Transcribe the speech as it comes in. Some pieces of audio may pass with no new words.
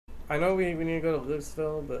I know we need to go to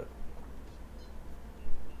Glitzville, but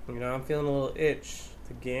you know, I'm feeling a little itch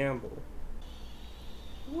to gamble.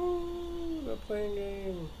 Woo, the playing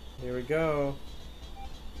game. Here we go.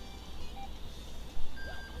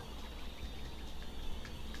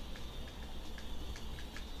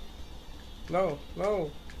 No, no,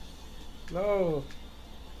 no,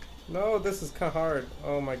 no, this is kind of hard.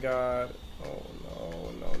 Oh my god. Oh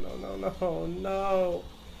no, no, no, no, no, no.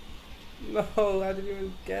 No, I didn't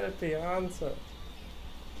even get a Pianza.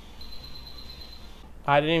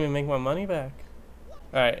 I didn't even make my money back.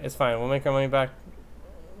 Alright, it's fine. We'll make our money back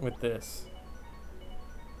with this.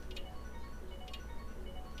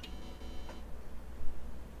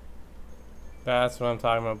 That's what I'm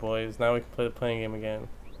talking about, boys. Now we can play the playing game again.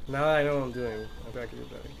 Now that I know what I'm doing, I bet I can do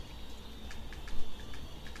better.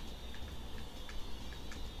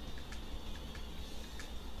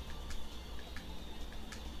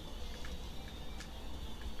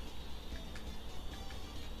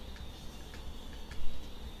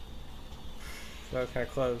 That was kind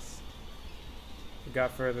of close. We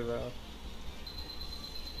got further though.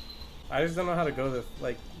 I just don't know how to go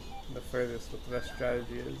the furthest, what the best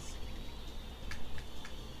strategy is.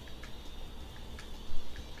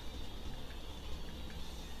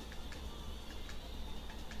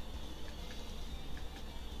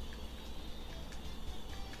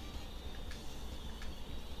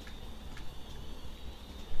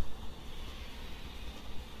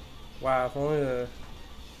 Wow, if only the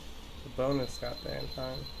bonus got there in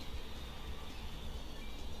time.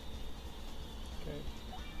 Okay.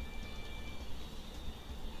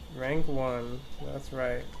 Rank 1, that's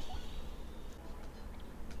right.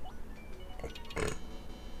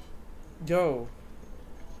 Yo!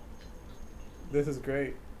 This is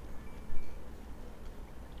great.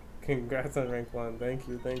 Congrats on rank 1, thank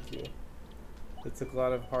you, thank you. It took a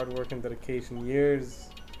lot of hard work and dedication, years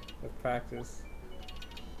of practice.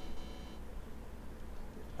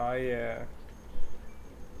 Oh yeah.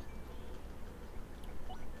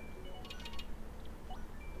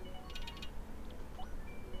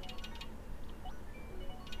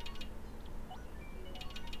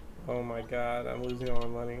 Oh my god, I'm losing all my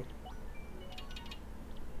money.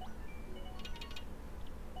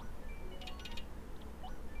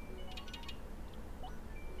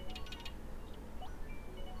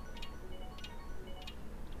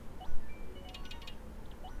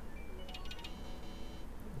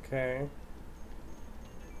 Okay.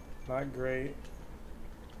 Not great.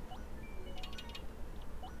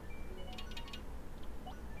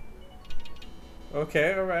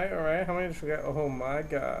 Okay, alright, alright. How many did we get? Oh my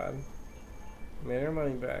god. Made our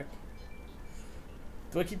money back.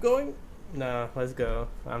 Do I keep going? Nah, let's go.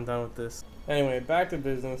 I'm done with this. Anyway, back to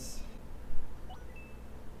business.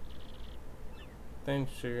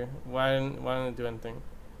 Thanks, sugar. Why didn't it do anything?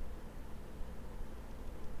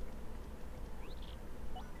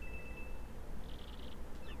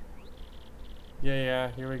 Yeah,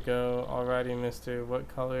 here we go. Alrighty, mister. What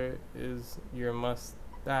color is your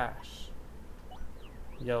mustache?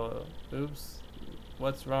 Yellow. Oops.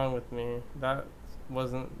 What's wrong with me? That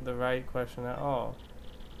wasn't the right question at all.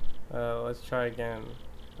 Let's try again.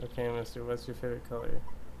 Okay, mister. What's your favorite color?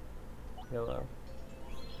 Yellow.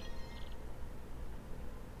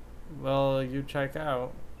 Well, you check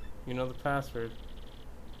out. You know the password.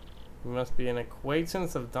 You must be an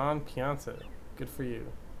acquaintance of Don Pianta. Good for you.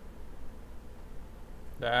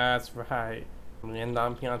 That's right. Me and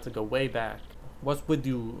Don Pianta go way back. What's with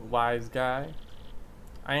you, wise guy?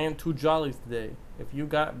 I ain't too jolly today. If you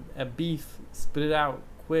got a beef, spit it out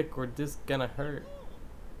quick or this gonna hurt.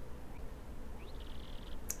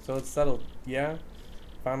 So it's settled, yeah?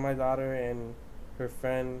 Find my daughter and her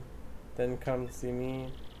friend, then come see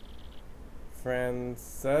me.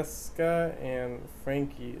 Francesca and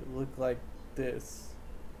Frankie look like this.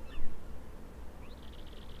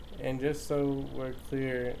 And just so we're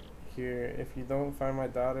clear here, if you don't find my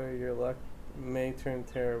daughter, your luck may turn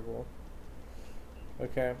terrible.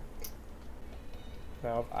 Okay.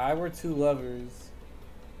 Now, if I were two lovers,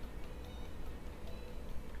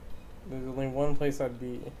 there's only one place I'd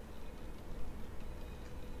be.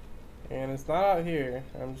 And it's not out here.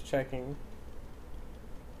 I'm just checking.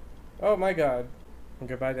 Oh my god.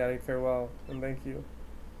 Goodbye, Daddy. Farewell. And thank you.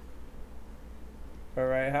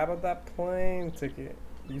 Alright, how about that plane ticket?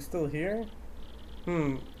 You still here?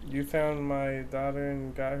 You found my daughter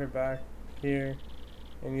and got her back here.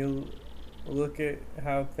 And you look at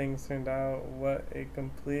how things turned out. What a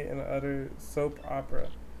complete and utter soap opera.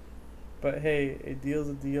 But hey, a deal's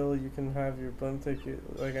a deal. You can have your blimp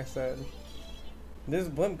ticket, like I said. This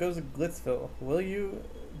blimp goes to Glitzville. Will you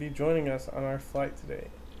be joining us on our flight today?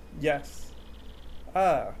 Yes.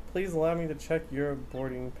 Please allow me to check your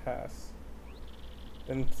boarding pass.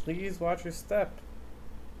 Then please watch your step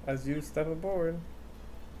as you step aboard.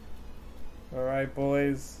 Alright,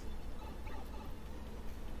 boys.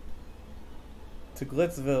 To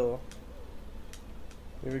Glitzville.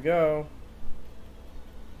 Here we go.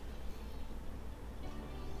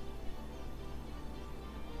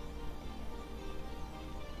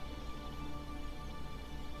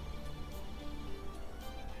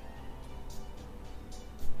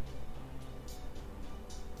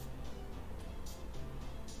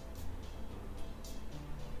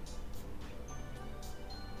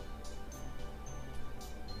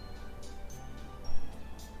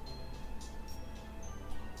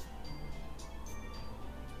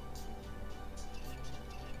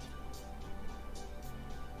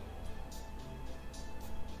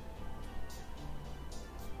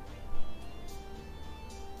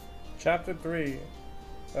 Chapter 3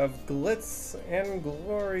 of Glitz and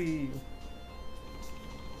Glory.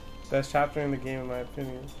 Best chapter in the game in my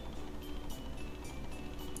opinion.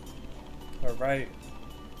 Alright.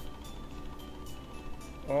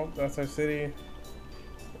 Oh, that's our city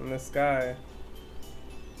in the sky.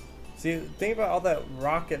 See, think about all that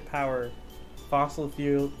rocket power fossil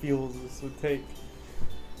fuels this would take.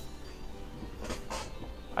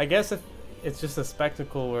 I guess if it's just a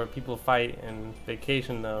spectacle where people fight and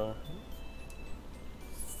vacation though,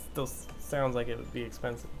 still sounds like it would be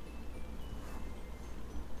expensive.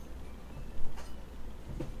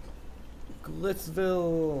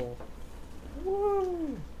 Glitzville!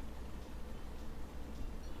 Woo!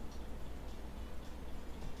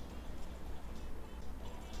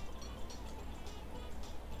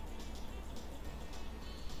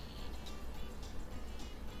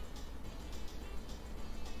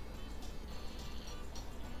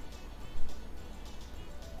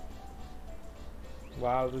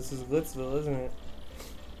 Wow, this is Glitzville, isn't it?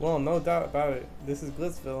 Well, no doubt about it. This is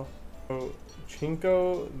Glitzville. Oh,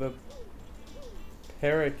 Chinko the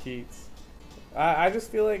Parakeets. I just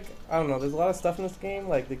feel like, I don't know, there's a lot of stuff in this game,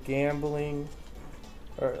 like the gambling,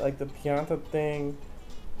 or like the Pianta thing,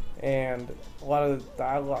 and a lot of the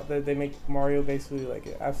dialogue that they make Mario basically like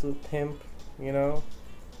an absolute pimp, you know?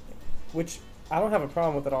 Which I don't have a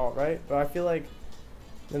problem with at all, right? But I feel like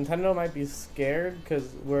Nintendo might be scared because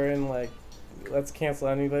we're in like let's cancel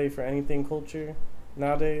anybody for anything culture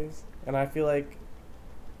nowadays, and I feel like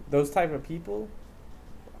those type of people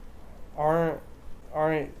aren't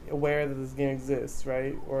aware that this game exists,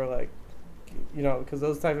 right? Or like, you know, because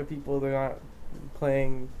those type of people, they're not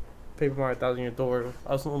playing Paper Mario Thousand Year Door.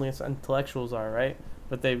 Us only intellectuals are, right?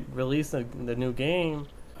 But they release the new game.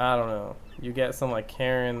 I don't know. You get some like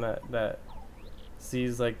Karen that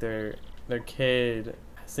sees like their kid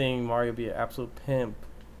seeing Mario be an absolute pimp.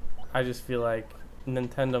 I just feel like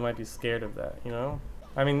Nintendo might be scared of that, you know?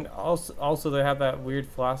 I mean, also they have that weird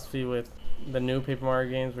philosophy with the new Paper Mario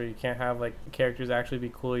games where you can't have like characters actually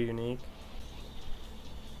be cool or unique.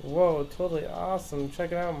 Whoa, totally awesome.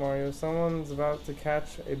 Check it out, Mario. Someone's about to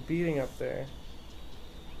catch a beating up there.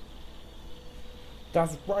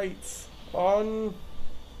 That's right.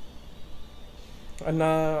 And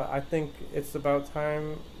I think it's about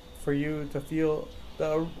time for you to feel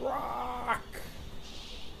the rock.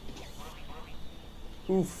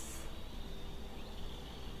 Oof.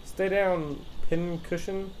 Stay down,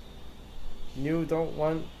 pincushion. You don't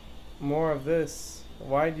want more of this.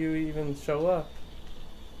 Why do you even show up?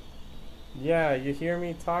 Yeah, you hear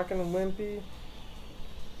me talking, Wimpy?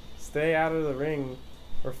 Stay out of the ring,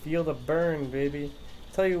 or feel the burn, baby.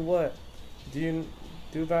 Tell you what, do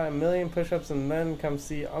about 1,000,000 push-ups and then come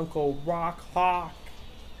see Uncle RAWK HAWK.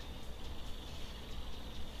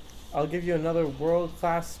 I'll give you another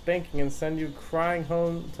world-class spanking and send you crying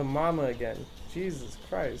home to mama again. Jesus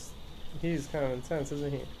Christ. He's kind of intense,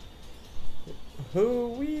 isn't he?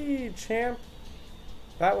 Hoo-wee, champ.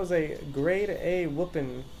 That was a grade A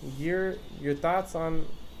whooping. Your thoughts on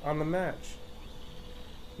the match?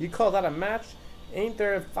 You call that a match? Ain't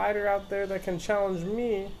there a fighter out there that can challenge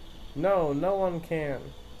me? No, no one can.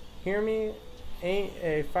 Hear me? Ain't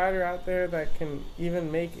a fighter out there that can even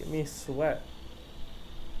make me sweat.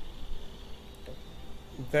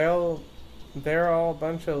 They're all a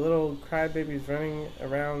bunch of little crybabies running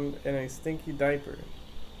around in a stinky diaper.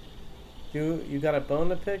 You got a bone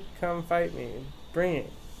to pick? Come fight me. Bring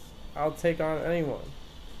it. I'll take on anyone.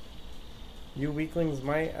 You weaklings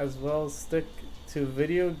might as well stick to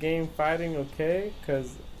video game fighting, okay?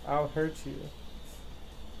 'Cause I'll hurt you.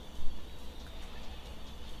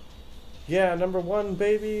 Yeah, number 1,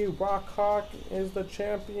 baby. RAWK HAWK is the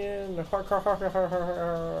champion. Har har har har har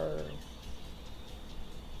har.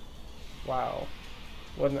 Wow.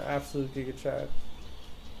 What an absolute Giga Chad.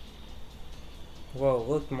 Whoa,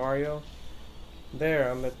 look, Mario.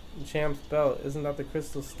 There, on the champ's belt. Isn't that the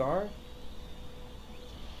crystal star?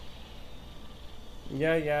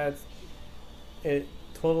 Yeah, it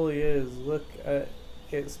totally is. Look at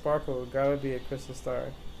it sparkle. Gotta be a crystal star.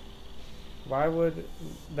 Why would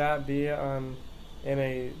that be on in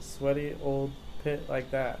a sweaty old pit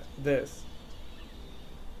like that? This.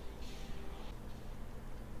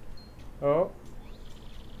 Oh.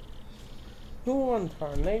 Who in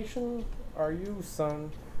tarnation are you,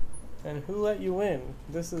 son? And who let you in?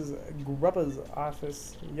 This is Grubba's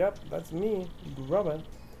office. Yep, that's me, Grubba.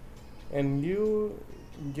 And you're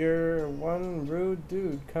one rude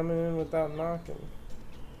dude coming in without knocking.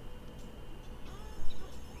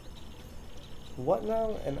 What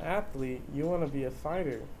now? An athlete? You want to be a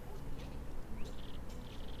fighter?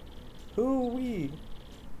 Who we?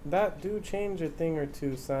 That do change a thing or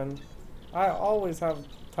two, son. I always have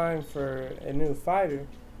time for a new fighter.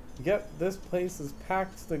 Yep, this place is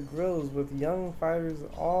packed to the grills with young fighters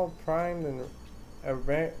all primed and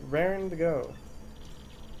raring to go.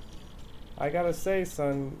 I gotta say,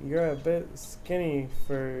 son, you're a bit skinny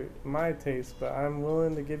for my taste, but I'm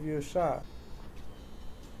willing to give you a shot.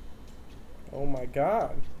 Oh my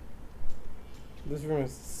god. This room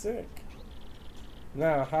is sick.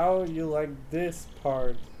 Now, how you like this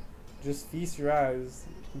part? Just feast your eyes.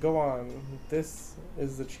 Go on. This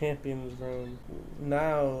is the champion's room.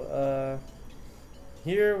 Now,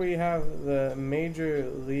 here we have the major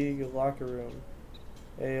league locker room.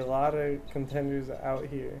 A lot of contenders out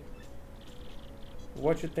here.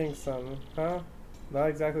 What you think, son? Huh? Not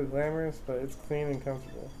exactly glamorous, but it's clean and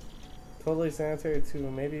comfortable. Totally sanitary too.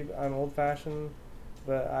 Maybe I'm old-fashioned,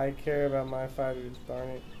 but I care about my fighters, darn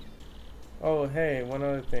it. Oh, hey, one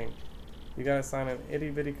other thing. You gotta sign an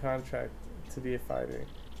itty-bitty contract to be a fighter.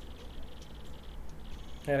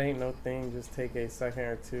 That ain't no thing. Just take a second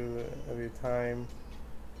or two of your time.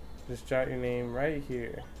 Just jot your name right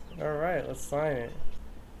here. Alright, let's sign it.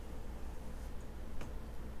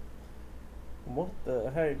 What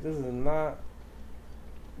the heck? This is not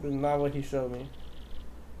what he showed me.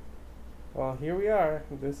 Well, here we are.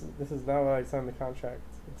 This is not what I signed the contract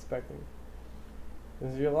expecting.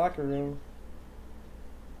 This is your locker room.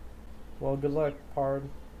 Well, good luck, Pard.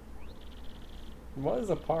 What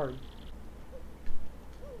is a Pard?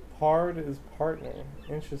 Pard is partner.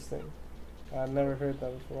 Interesting. I've never heard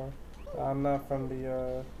that before. I'm not from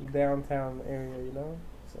the downtown area, you know?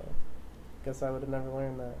 So, guess I would have never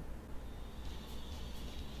learned that.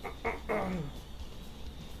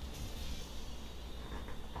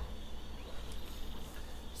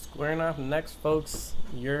 Squaring off next, folks.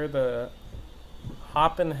 You're the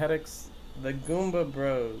Hoppin' Headaches, the Goomba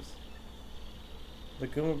Bros. The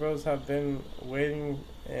Goomba Bros have been waiting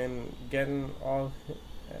and getting all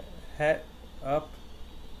het up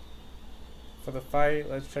for the fight.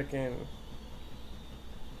 Let's check in.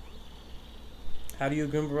 How do you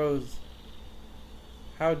Goomba Bros?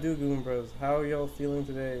 How do Goomba Bros? How are y'all feeling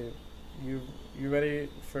today? You ready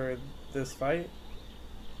for this fight?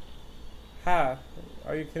 Ha!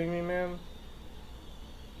 Are you kidding me, man?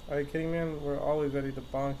 Are you kidding me, man? We're always ready to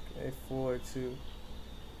bonk a fool or two.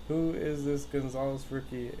 Who is this Gonzalez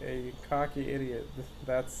rookie? A cocky idiot.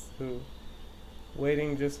 That's who.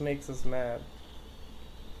 Waiting just makes us mad.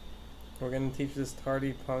 We're gonna teach this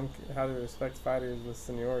tardy punk how to respect fighters with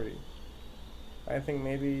seniority. I think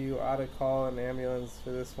maybe you ought to call an ambulance for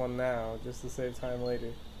this one now, just to save time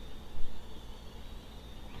later.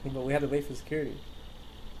 But we had to wait for security.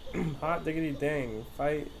 Hot diggity dang.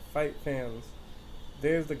 Fight fans.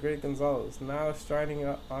 There's the great Gonzalez, now striding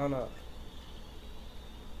on up.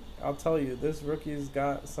 I'll tell you, this rookie's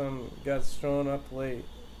got shown up late,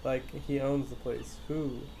 like he owns the place.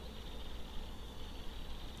 Who?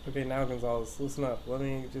 Okay, now Gonzalez, listen up. Let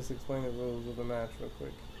me just explain the rules of the match real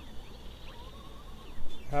quick.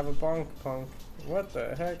 Have a bonk, punk. What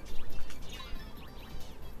the heck?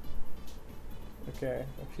 Okay,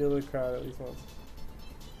 appeal to the crowd at least once.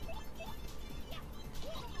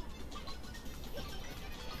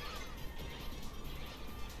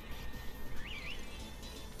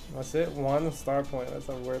 That's it, 1 star point. That's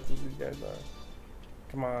how worthless these guys are.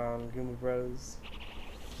 Come on, Goomba Bros.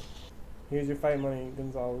 Here's your fight money,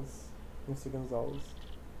 Gonzalez. Mr. Gonzalez.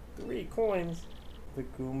 3 coins. The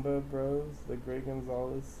Goomba Bros, the Great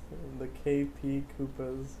Gonzalez, the KP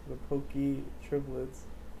Koopas, the Pokey Triplets,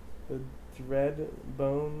 the Dread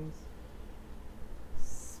Bones,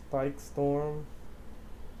 Spike Storm,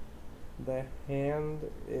 the Hand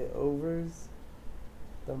It Overs,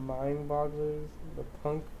 the Mind Bogglers, the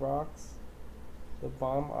Punk Rocks, the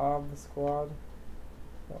Bomb Ob Squad,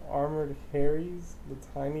 the Armored Harries, the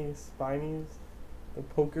Tiny Spinies, the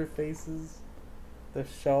Poker Faces, the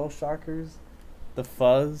shell shockers, the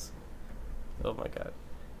fuzz. Oh my god.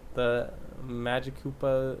 The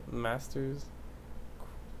Magikoopa Masters,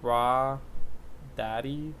 Raw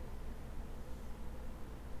Daddy,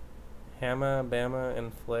 Hamma, Bama,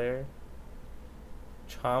 and Flare,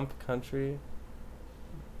 Chomp Country,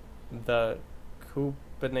 the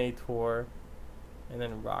Coopinator, and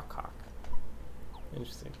then RAWK HAWK.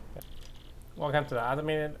 Interesting. Welcome to the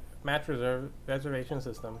automated match reservation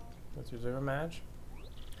system. Let's reserve a match.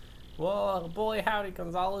 Well, boy howdy,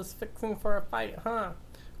 Gonzalez fixing for a fight, huh?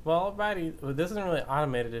 Well, alrighty. Well, this isn't really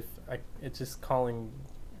automated. It's just calling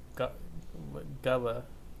Gubba.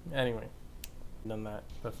 Anyway, done that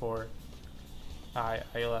before. I'll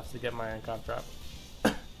have to get my uncop drop.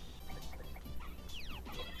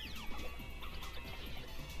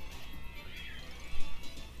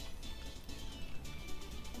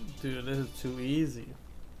 Dude, this is too easy.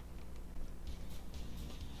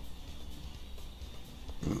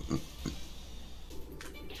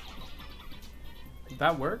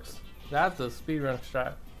 That works? That's a speedrun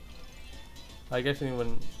strat. I guess you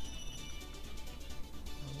wouldn't.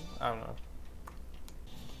 I don't know.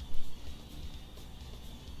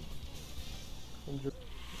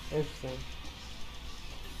 Interesting.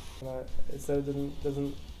 It said it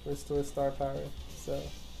doesn't restore star power, so.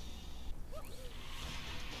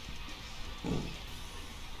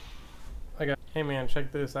 Okay. Hey man,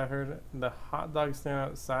 check this. I heard the hot dog stand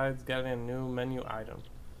outside's getting a new menu item.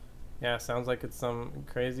 Yeah, sounds like it's some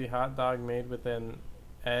crazy hot dog made with an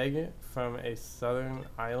egg from a southern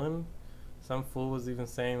island. Some fool was even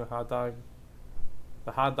saying the hot dog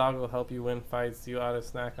will help you win fights. You ought to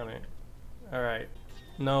snack on it. Alright.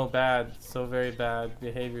 No, bad. So very bad.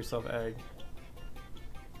 Behave yourself, egg.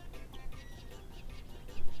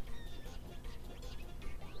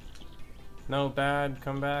 No, bad.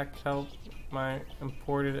 Come back. Help my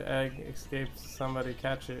imported egg escape. Somebody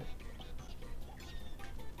catch it.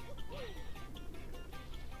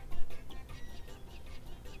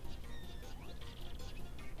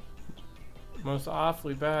 Most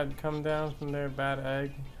awfully bad. Come down from there, bad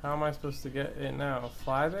egg. How am I supposed to get it now?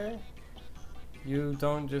 Fly there? You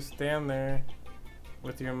don't just stand there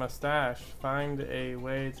with your mustache. Find a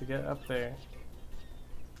way to get up there.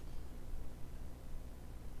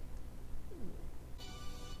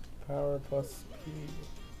 Power plus speed.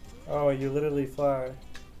 Oh, you literally fly.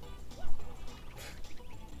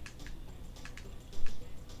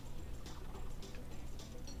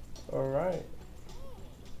 Alright.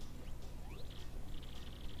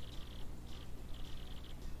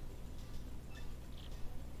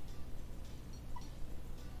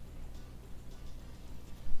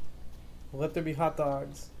 Let there be hot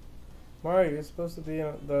dogs. Mario, you're supposed to be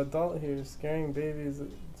the adult here. Scaring babies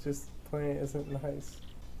just plain isn't nice.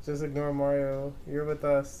 Just ignore Mario. You're with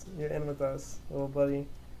us. You're in with us, little buddy.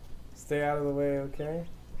 Stay out of the way, okay?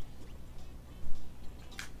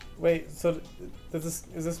 Wait, so is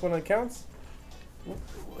this when it counts?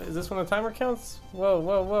 Is this when the timer counts? Whoa,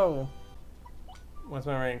 whoa, whoa. What's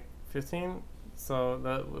my rank? 15? So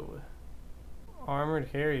the Armored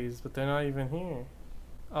Harrys, but they're not even here.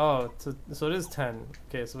 Oh, so it is 10.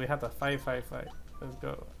 Okay, so we have to fight. Let's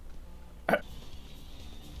go.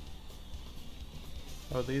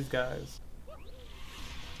 Oh, these guys.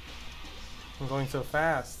 I'm going so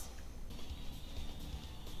fast.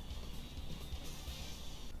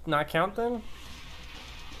 Not count then?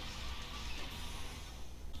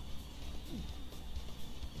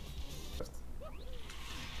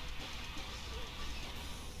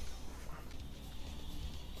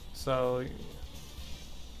 So...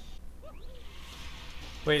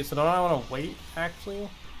 Wait, so don't I want to wait, actually?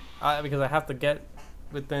 Because I have to get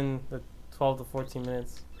within the 12 to 14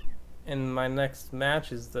 minutes. And my next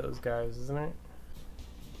match is those guys, isn't it?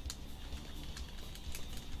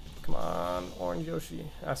 Come on, Orange Yoshi.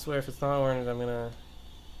 I swear if it's not orange, I'm gonna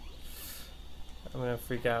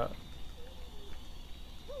freak out.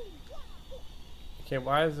 Okay,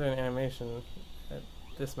 why is there an animation at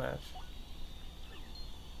this match?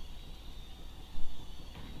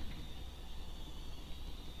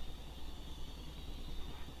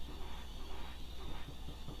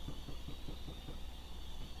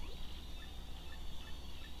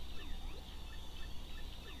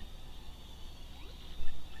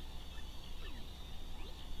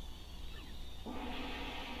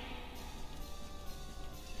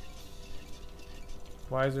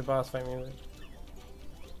 Why is your boss fight music?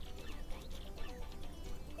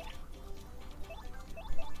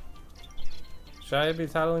 Should I be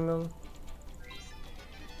titling them?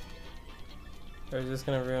 Or is this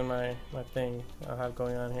gonna ruin my thing I'll have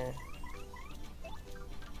going on here?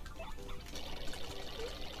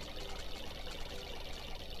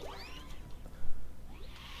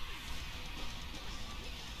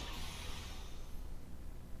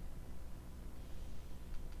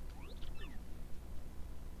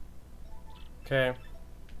 Okay.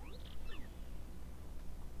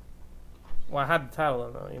 Well, I had to title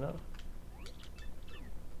him though, you know?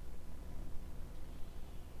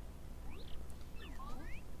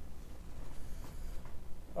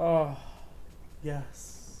 Oh,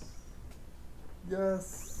 yes.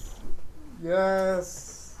 Yes.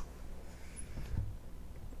 Yes.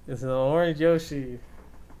 It's an orange Yoshi.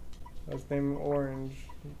 Let's name him Orange.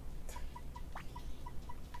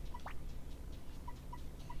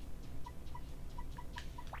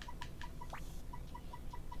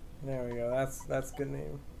 There we go. That's a good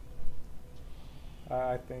name.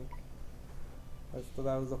 I think. That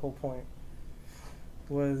was the whole point.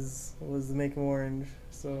 Was to make him orange.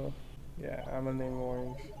 So yeah, I'm gonna name him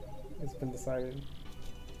Orange. It's been decided.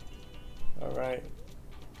 All right.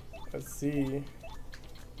 Let's see.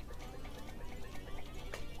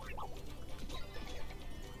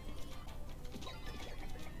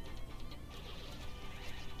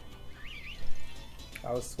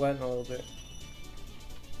 I was sweating a little bit.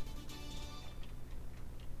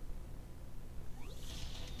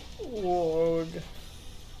 RAWWK.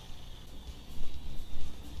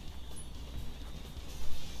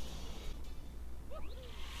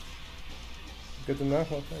 Good to know.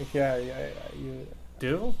 Yeah, you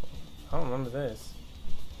do? I don't remember this.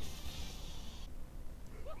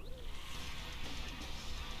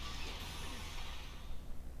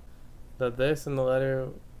 The this in the letter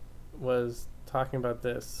was talking about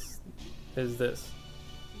this. Is this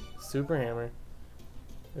Super Hammer?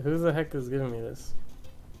 Who the heck is giving me this?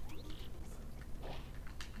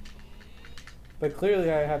 But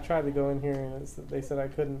clearly I had tried to go in here and they said I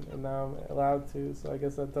couldn't, and now I'm allowed to, so I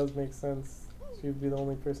guess that does make sense. She would be the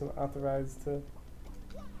only person authorized to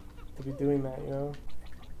be doing that, you know?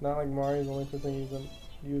 Not like Mario's the only person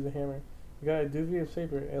who use a hammer. You got a dubious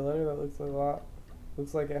paper, a letter that looks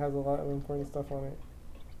like it has a lot of important stuff on it.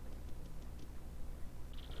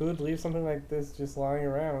 Who would leave something like this just lying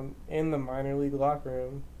around in the minor league locker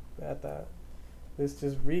room at that? This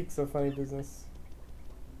just reeks of funny business.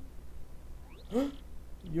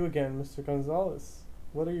 You again, Mr. Gonzalez.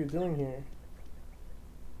 What are you doing here?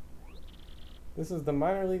 This is the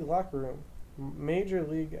minor league locker room. Major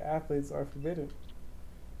league athletes are forbidden.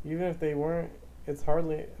 Even if they weren't, it's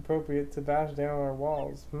hardly appropriate to bash down our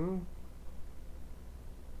walls,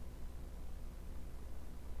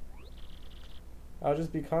 I'll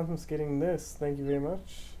just be confiscating this, thank you very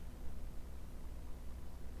much.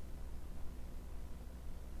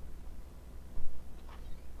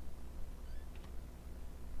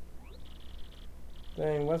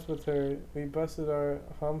 Dang, what's with her? We busted our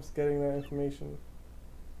humps getting that information.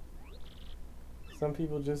 Some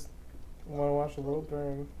people just want to watch the world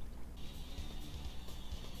burn.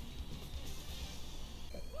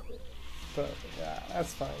 But yeah,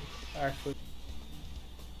 that's fine, actually.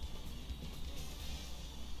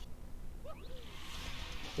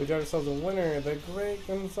 We got ourselves a winner, the great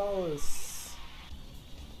Gonzalez.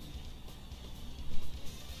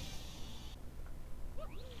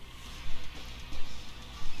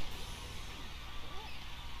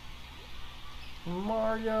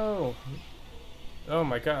 Mario! Oh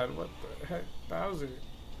my god, what the heck? Bowser.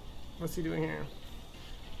 What's he doing here?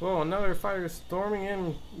 Whoa, another fighter storming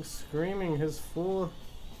in, screaming his full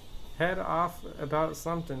head off about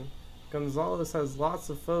something. Gonzalez has lots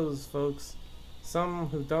of foes, folks. Some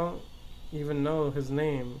who don't even know his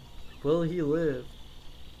name. Will he live?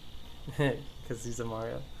 Because he's a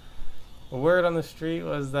Mario. A word on the street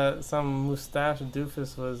was that some mustached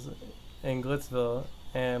doofus was in Glitzville,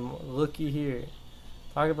 and looky here.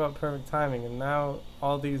 Talk about perfect timing, and now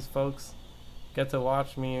all these folks get to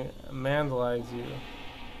watch me vandalize you.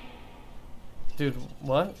 Dude,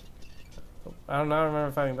 what? I don't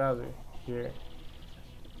remember fighting Bowser here.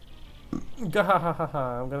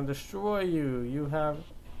 Gahahaha, I'm gonna destroy you. You have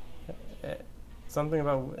something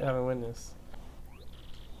about having witness.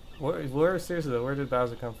 Where seriously though, where did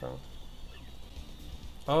Bowser come from?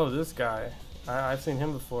 Oh, this guy. I've seen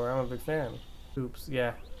him before. I'm a big fan. Oops,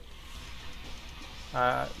 yeah.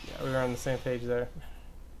 Yeah, we were on the same page there.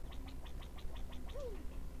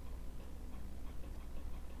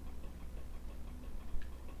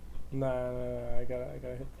 Nah, I gotta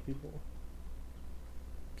hit the people.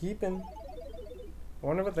 Peeping. I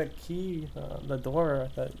wonder what the key, the door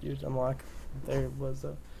that you unlock there was.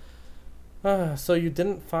 So you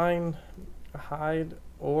didn't find hide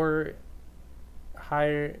or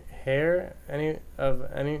hair any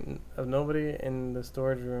of nobody in the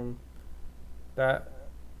storage room. That's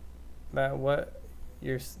what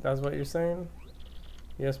you're saying?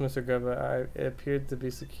 Yes, Mr. Grubba. It appeared to be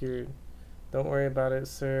secured. Don't worry about it,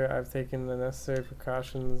 sir. I've taken the necessary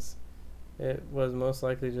precautions. It was most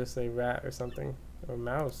likely just a rat or something. Or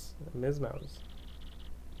mouse. Ms. Mouse.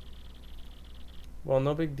 Well,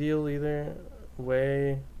 no big deal either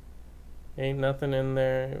way. Ain't nothing in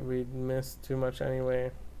there. We'd miss too much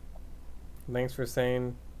anyway. Thanks for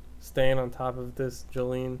staying on top of this,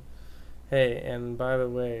 Jolene. Hey, and by the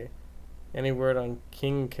way, any word on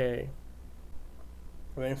King K?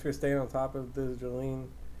 Thanks for staying on top of this, Jolene.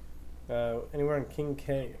 Anywhere on King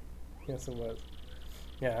K? Yes, it was.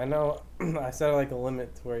 Yeah, I know. I set like a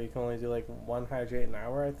limit to where you can only do like 1 hydrate an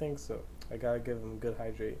hour, I think. So I gotta give him good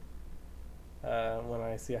hydrate when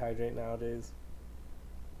I see a hydrate nowadays.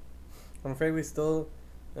 I'm afraid we still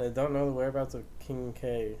don't know the whereabouts of King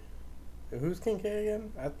K. Who's King K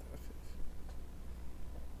again?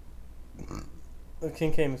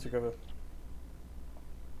 King K, Mr. Grubba.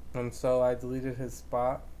 And so I deleted his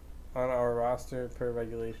spot on our roster per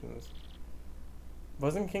regulations.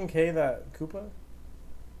 Wasn't King K that Koopa?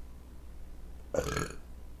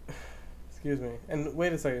 Excuse me. And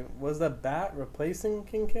wait a second, was the bat replacing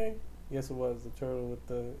King K? Yes, it was. The turtle with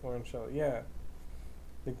the orange shell. Yeah.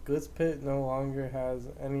 The Glitz Pit no longer has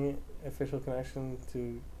any official connection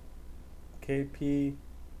to KP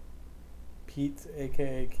Pete,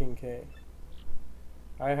 aka King K.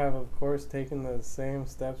 I have, of course, taken the same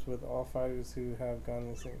steps with all fighters who have gone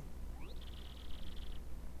missing.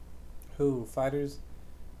 Fighters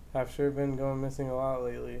have sure been going missing a lot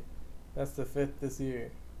lately. That's the 5th this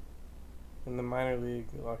year. In the minor league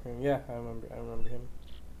locker room. Yeah, I remember him.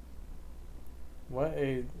 What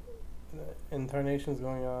a incarnation's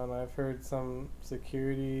going on. I've heard some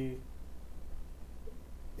security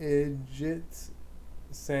idiots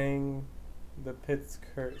saying the pit's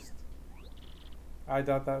cursed. I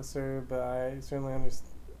doubt that, sir, but I certainly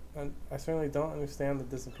don't understand the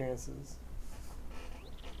disappearances.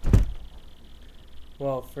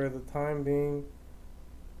 Well, for the time being,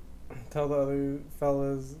 tell the other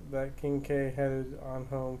fellas that King K headed on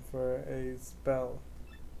home for a spell.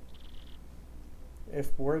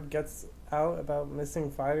 If word gets out about missing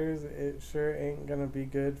fighters, it sure ain't gonna be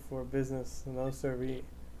good for business, no siree.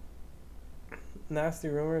 Nasty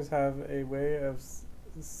rumors have a way of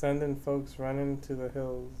sending folks running to the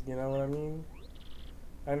hills, you know what I mean?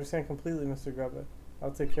 I understand completely, Mr. Grubba.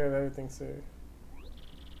 I'll take care of everything, sir.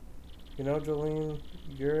 You know, Jolene,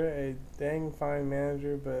 you're a dang fine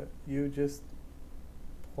manager, but you just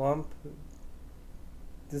plump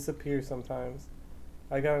disappear sometimes.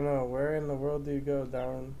 I gotta know, where in the world do you go,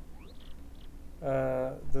 darling?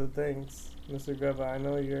 Thanks, Mr. Grubba. I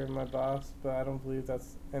know you're my boss, but I don't believe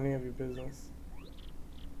that's any of your business.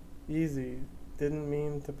 Easy. Didn't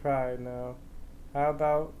mean to pry now. How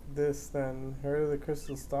about this then? Heard of the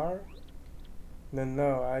Crystal Star? Then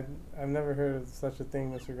no, I've never heard of such a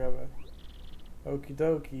thing, Mr. Grubba. Okie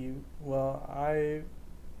dokie. Well, I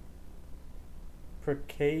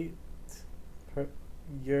appreciate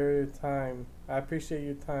your time. I appreciate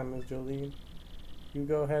your time, Ms. Jolene. You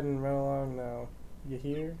go ahead and run along now. You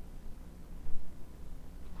hear?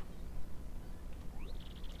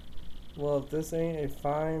 Well, if this ain't a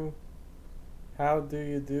fine how do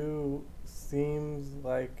you do, seems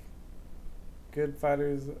like good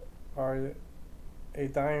fighters are a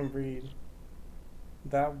dying breed.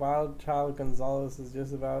 That wild child Gonzalez is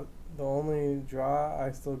just about the only draw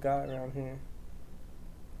I still got around here.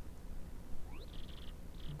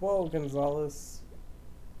 Whoa, Gonzalez.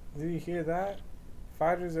 Do you hear that?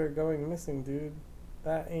 Fighters are going missing, dude.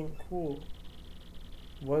 That ain't cool.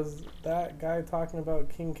 Was that guy talking about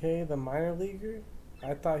King K, the minor leaguer?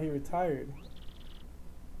 I thought he retired.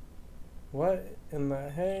 What in the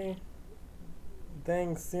hey?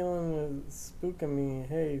 Dang, ceiling is spooking me.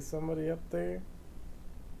 Hey, somebody up there?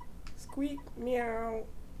 Squeak, meow,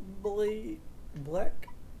 bleep, bleck,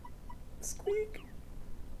 squeak.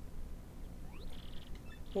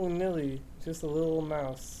 Oh, Nilly, just a little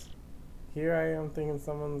mouse. Here I am thinking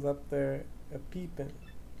someone's up there a-peeping.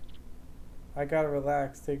 I gotta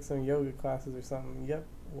relax, take some yoga classes or something. Yep,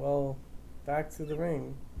 well, back to the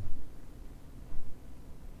ring.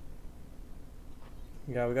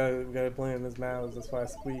 Yeah, we gotta blame his mouths, that's why I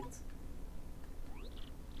squeaked.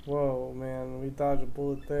 Whoa, man, we dodged a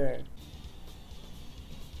bullet there.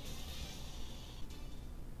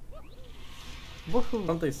 Woohoo!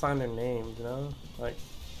 Don't they sign their names, you know? Like...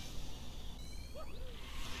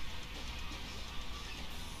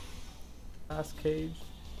 Glass cage.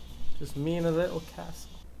 Just me in a little castle.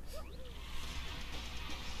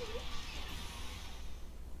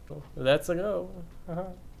 Let's go.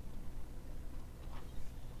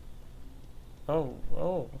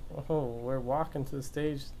 We're walking to the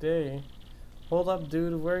stage today. Hold up,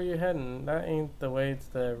 dude, where are you heading? That ain't the way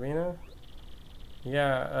to the arena.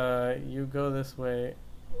 Yeah, you go this way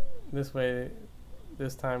this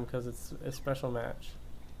time because it's a special match.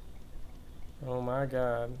 Oh my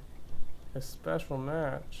god. A special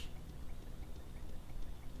match.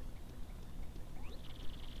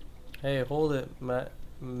 Hey, hold it,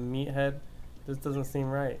 meathead. This doesn't seem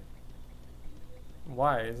right.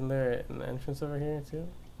 Why? Isn't there an entrance over here too?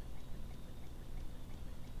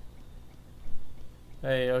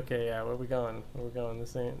 Hey, okay, yeah, where we going? Where we going?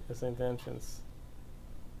 This ain't the entrance.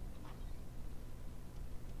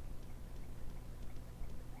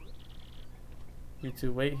 You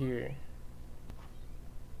two wait here.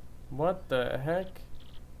 What the heck?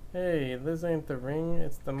 Hey, this ain't the ring,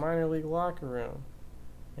 it's the minor league locker room.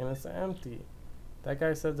 And it's empty. That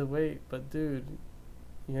guy said to wait, but dude,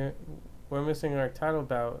 we're missing our title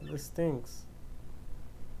bout. This stinks.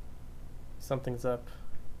 Something's up.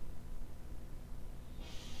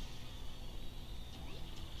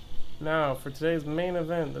 Now, for today's main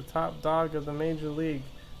event, the top dog of the Major League,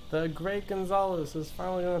 the Great Gonzalez, is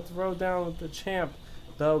finally going to throw down with the champ,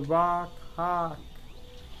 the RAWK HAWK.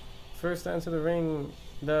 First to enter the ring,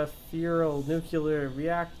 the Feral Nuclear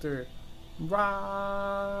Reactor, RAWK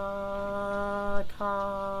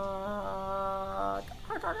HAWK.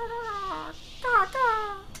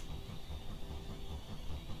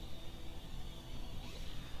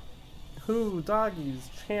 Who, doggies,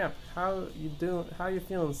 champ, how you doing? How you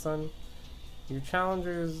feeling, son? Your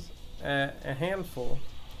challenger's a handful.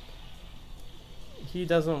 He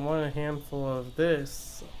doesn't want a handful of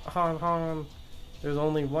this. Han. There's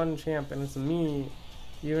only one champ, and it's me.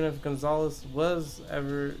 Even if Gonzalez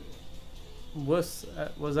ever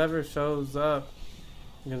shows up,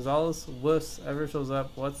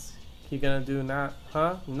 what's he gonna do?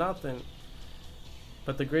 Nothing.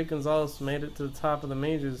 But the Great Gonzalez made it to the top of the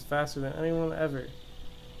majors faster than anyone ever.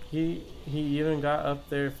 He even got up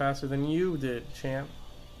there faster than you did, champ.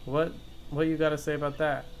 What you gotta say about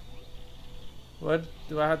that? What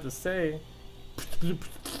do I have to say?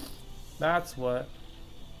 That's what.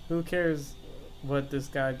 Who cares what this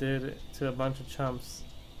guy did to a bunch of chumps?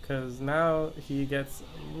 'Cause now he gets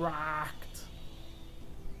rocked.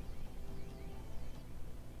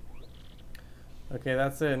 Okay,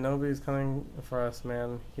 that's it. Nobody's coming for us,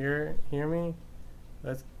 man. Hear me?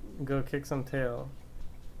 Let's go kick some tail.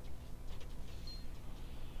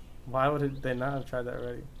 Why would they not have tried that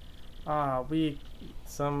already?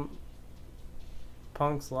 Some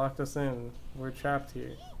punks locked us in. We're trapped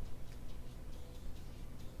here.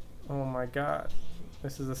 Oh my god.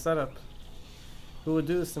 This is a setup. Who would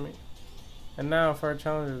do this to me? And now for our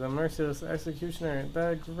challenger, the merciless executioner,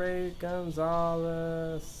 the Great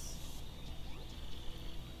Gonzalez.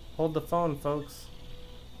 Hold the phone, folks.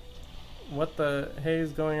 What the hey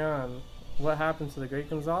is going on? What happened to the Great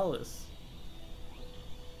Gonzalez?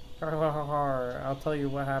 I'll tell you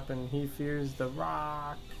what happened. He fears the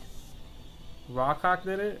RAWK. RAWK HAWK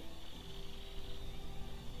did it?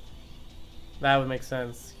 That would make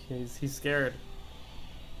sense. He's scared.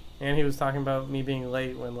 And he was talking about me being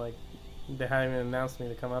late when like they hadn't even announced me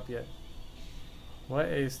to come up yet. What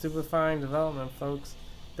a stupefying development, folks.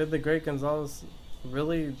 Did the Great Gonzalez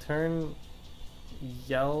really turn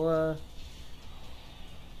yellow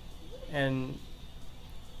and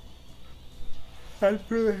head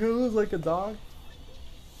for the hills like a dog?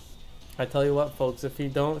 I tell you what, folks, if he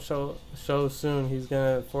don't show soon, he's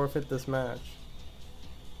gonna forfeit this match.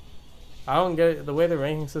 I don't get it. The way the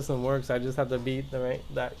ranking system works, I just have to beat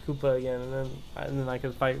that Koopa again, and then I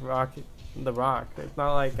could fight the Rock. It's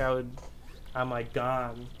not like I'm like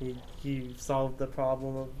gone. He solved the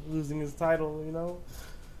problem of losing his title, you know.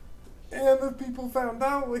 And if people found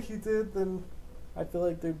out what he did, then I feel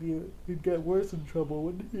like he'd get worse in trouble,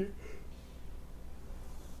 wouldn't he?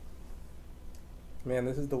 Man,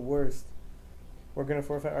 this is the worst. We're gonna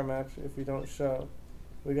forfeit our match if we don't show.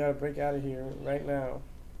 We gotta break out of here right now.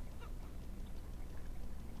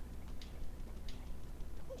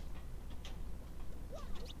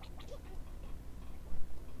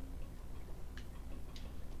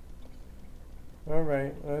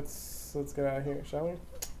 Alright, let's get out of here, shall we?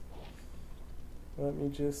 Let me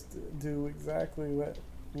just do exactly what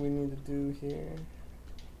we need to do here.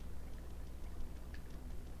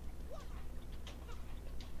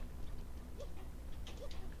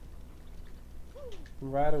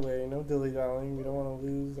 Right away, no dilly-dallying. We don't want to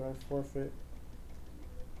lose our forfeit.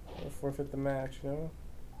 Or forfeit the match, you know?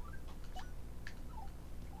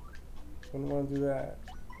 Wouldn't want to do that.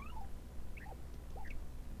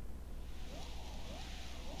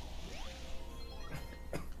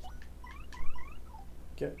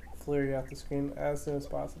 Get Flurry off the screen as soon as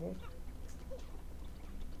possible.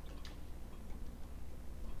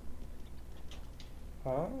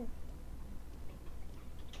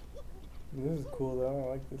 cool though.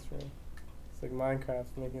 I like this room. It's like Minecraft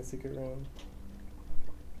making a secret room.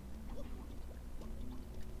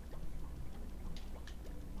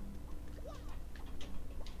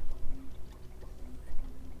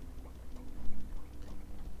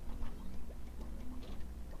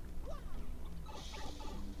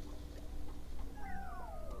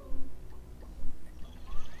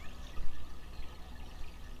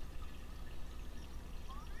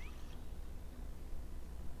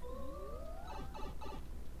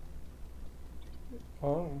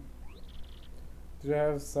 Oh. Do I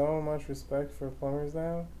have so much respect for plumbers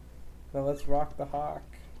now? Now let's rock the hawk.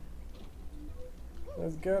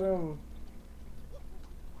 Let's get him.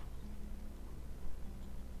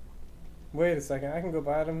 Wait a second, I can go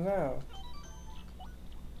buy them now.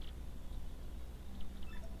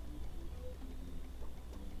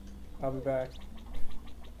 I'll be back.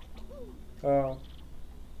 Oh.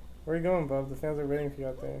 Where are you going, bub? The fans are waiting for you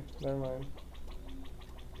out there. Never mind.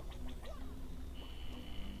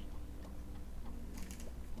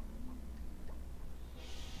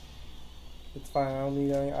 It's fine, I don't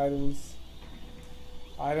need any items.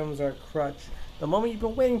 Items are a crutch. The moment you've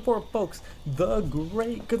been waiting for, folks. The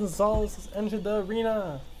great Gonzalez has entered the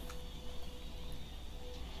arena.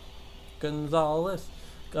 Gonzalez,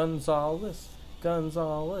 Gonzalez,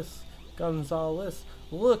 Gonzalez, Gonzalez.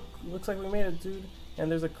 Look, looks like we made it, dude.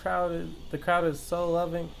 And there's a crowd. The crowd is so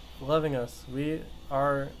loving us. We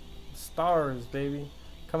are stars, baby.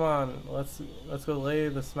 Come on, let's go lay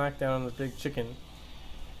the smackdown on the big chicken.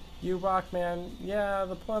 You rock, man. Yeah,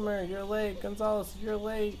 the plumber, you're late. Gonzalez, you're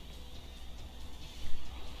late.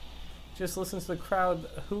 Just listen to the crowd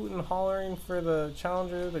hooting and hollering for the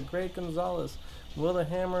challenger, the great Gonzalez. Will the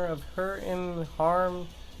hammer of hurt and harm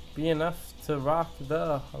be enough to rock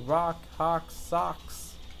the RAWK HAWK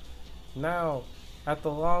socks? Now, at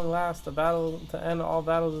the long last, the battle to end all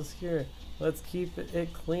battles is here. Let's keep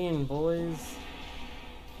it clean, boys.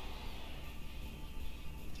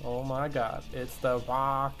 Oh my god, it's the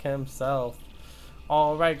RAWK himself.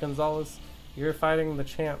 Alright, Gonzalez, you're fighting the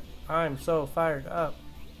champ. I'm so fired up.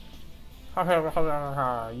 Ha ha ha ha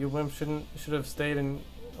ha. You wimp should have stayed and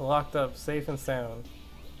locked up safe and sound.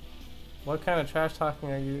 What kind of trash talking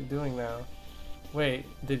are you doing now? Wait,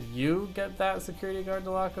 did you get that security guard to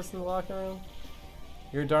lock us in the locker room?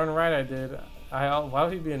 You're darn right I did. Why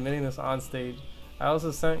would he be admitting this on stage? I also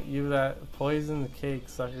sent you that poisoned cake,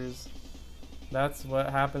 suckers. That's what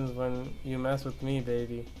happens when you mess with me,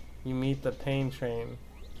 baby. You meet the pain train.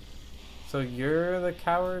 So you're the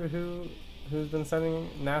coward who's been sending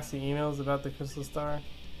nasty emails about the crystal star?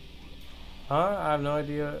 Huh? I have no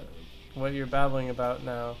idea what you're babbling about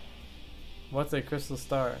now. What's a crystal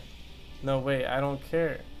star? No, wait, I don't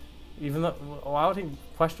care. Even though, why would he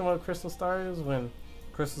question what a crystal star is when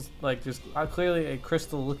crystal's like just clearly a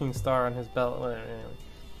crystal looking star on his belt? Anyway.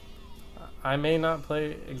 I may not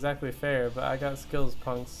play exactly fair, but I got skills,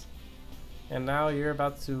 punks. And now you're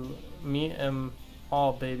about to meet them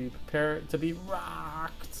all, baby. Prepare to be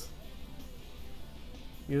rocked.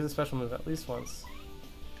 Use a special move at least once.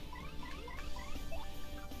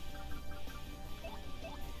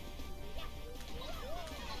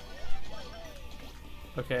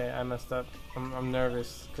 Okay, I messed up. I'm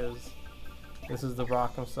nervous because this is the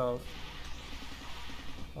RAWK himself.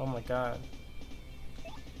 Oh my god.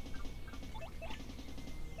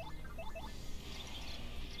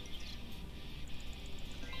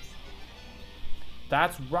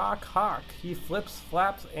 That's RAWK HAWK. He flips,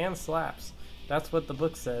 flaps, and slaps. That's what the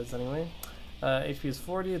book says, anyway. HP is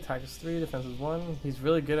 40, attack is 3, defense is 1. He's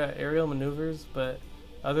really good at aerial maneuvers, but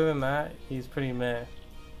other than that, he's pretty meh.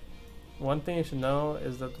 One thing you should know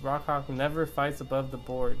is that the RAWK HAWK never fights above the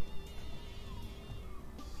board.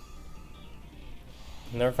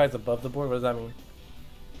 Never fights above the board? What does that mean?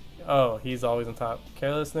 Oh, he's always on top.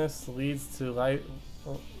 Carelessness leads to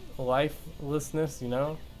lifelessness, you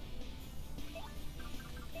know?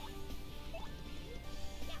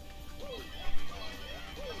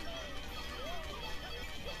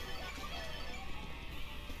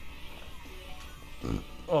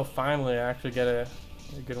 Oh, finally, I actually get a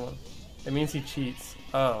good one. It means he cheats.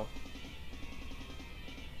 Oh.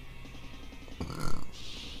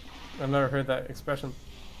 I've never heard that expression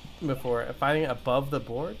before. Fighting above the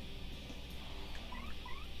board?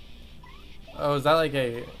 Oh, is that like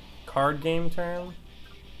a card game term?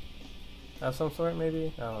 Of some sort,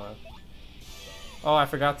 maybe? I don't know. Oh, I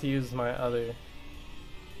forgot to use my the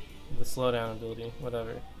slowdown ability.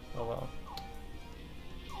 Whatever. Oh well.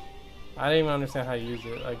 I didn't even understand how to use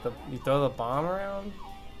it. Like, you throw the bomb around?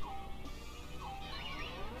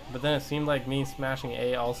 But then it seemed like me smashing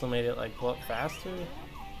A also made it, like, blow up faster? It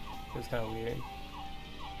was kind of weird.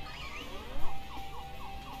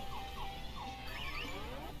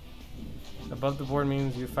 Above the board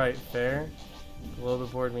means you fight fair. Below the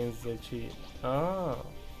board means they cheat. Oh.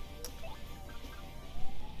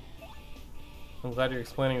 I'm glad you're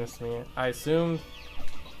explaining this to me. I assumed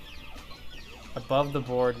above the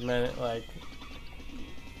board meant like,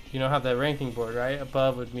 you know how the ranking board, right?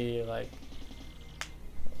 Above would be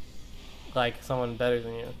like someone better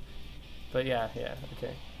than you. But yeah,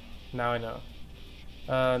 okay. Now I know.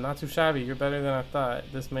 Not too shabby. You're better than I thought.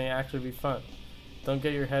 This may actually be fun. Don't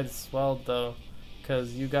get your head swelled though,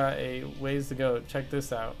 cause you got a ways to go. Check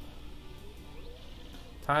this out.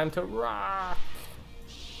 Time to rock.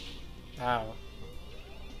 Ow.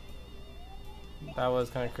 That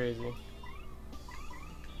was kind of crazy.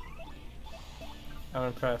 I'm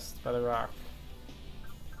impressed by the rock.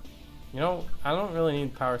 You know, I don't really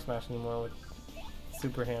need Power Smash anymore with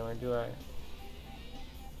Super Hammer, do I?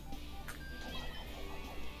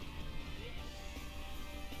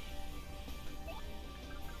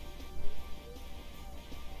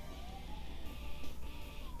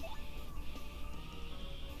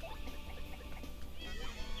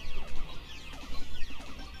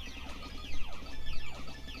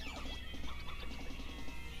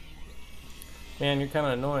 Man, you're kind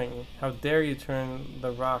of annoying. How dare you turn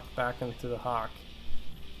the rock back into the hawk?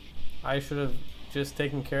 I should have just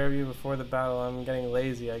taken care of you before the battle. I'm getting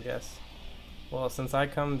lazy, I guess. Well, since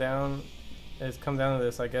it's come down to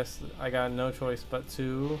this, I guess I got no choice but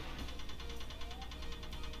to...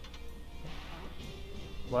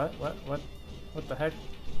 What the heck?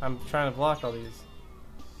 I'm trying to block all these.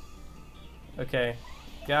 Okay,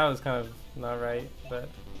 that was kind of not right, but...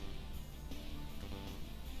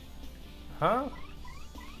 Huh?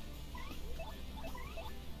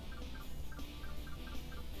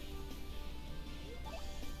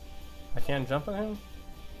 I can't jump on him?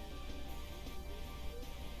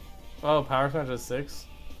 Oh, Power Smash is 6?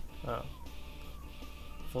 Oh.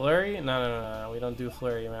 Flurry? No. We don't do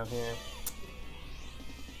Flurry around here.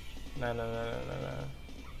 No.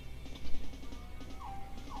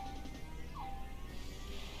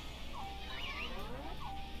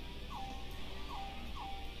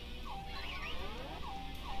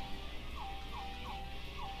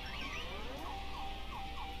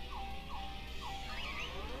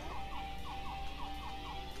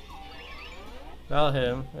 That'll hit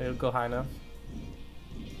him. It'll go high enough.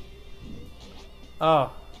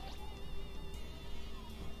 Oh.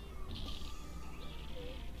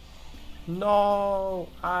 No!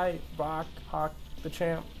 RAWK HAWK, the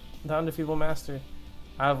champ, the undefeatable master.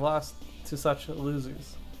 I have lost to such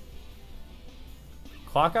losers.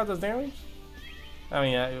 Clock out does damage? I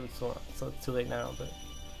mean, yeah, it's too late now, but...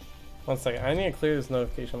 One second. I need to clear this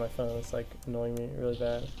notification on my phone. It's like annoying me really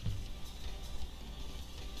bad.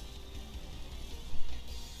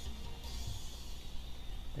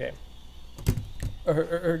 Okay.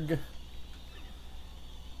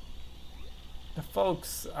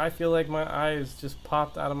 Folks, I feel like my eyes just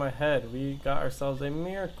popped out of my head. We got ourselves a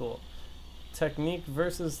miracle. Technique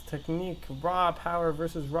versus technique. Raw power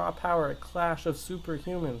versus raw power. A clash of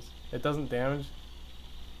superhumans. It doesn't damage.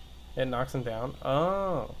 It knocks him down.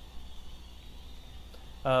 Oh.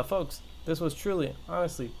 Folks, this was truly,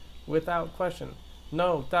 honestly, without question,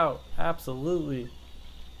 no doubt, absolutely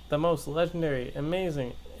the most legendary,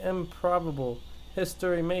 amazing, improbable,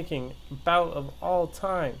 history-making bout of all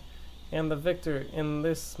time. And the victor in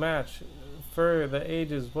this match for the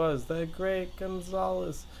ages was the great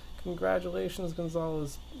Gonzalez. Congratulations,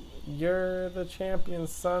 Gonzalez. You're the champion,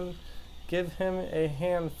 son. Give him a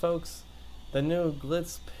hand, folks. The new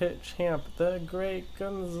Glitz Pit champ, the great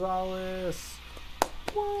Gonzalez.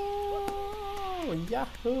 Whoa!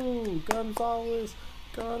 Yahoo! Gonzalez!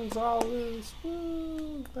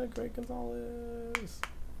 Woo! The great Gonzalez.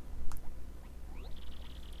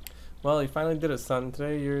 Well, you finally did it, son.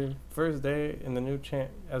 Today, your first day in the new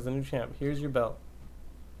as the new champ. Here's your belt.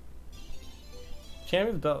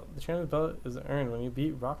 Champion's belt. The champion's belt is earned when you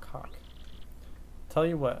beat RAWK HAWK. Tell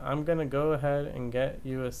you what, I'm gonna go ahead and get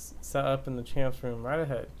you set up in the champ's room right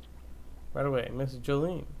away. Miss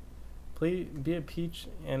Jolene, please be a peach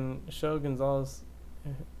and show Gonzalez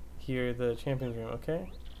here the champion's room, okay?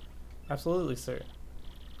 Absolutely, sir.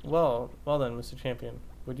 Well then, Mr. Champion.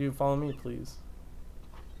 Would you follow me, please?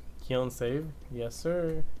 Heal and save? Yes,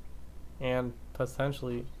 sir. And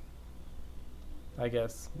potentially, I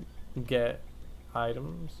guess, get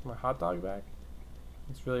items. My hot dog back?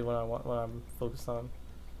 It's really what I want, what I'm focused on.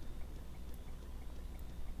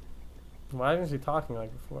 Why isn't she talking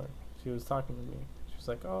like before? She was talking to me. She was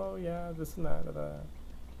like, oh yeah, this and that,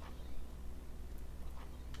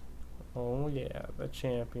 Oh yeah, the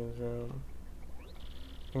champion's room.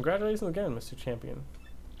 Congratulations again, Mr. Champion.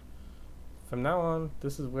 From now on,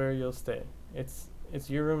 this is where you'll stay. It's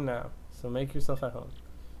your room now, so make yourself at home.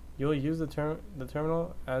 You'll use the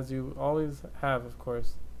terminal as you always have, of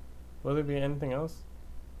course. Will there be anything else?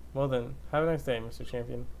 Well then, have a nice day, Mr.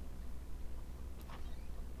 Champion.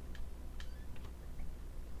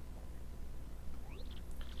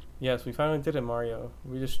 Yes, we finally did it, Mario.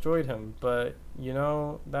 We destroyed him, but you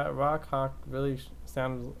know, that RAWK HAWK really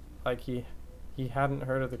sounded like he hadn't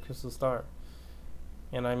heard of the Crystal Star.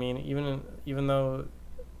 And I mean, even though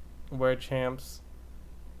we're champs,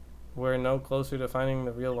 we're no closer to finding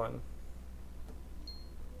the real one.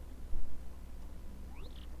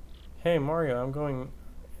 Hey Mario,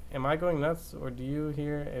 am I going nuts, or do you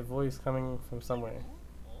hear a voice coming from somewhere?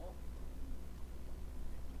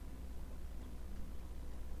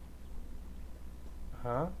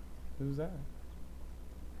 Huh? Who's that?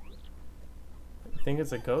 I think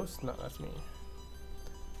it's a ghost? No, that's me.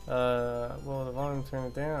 Well, the volume, turn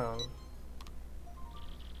it down.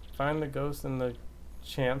 Find the ghost in the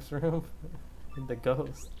champ's room? The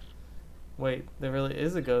ghost. Wait, there really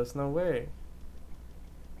is a ghost? No way.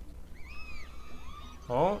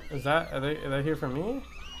 Oh, are they here for me?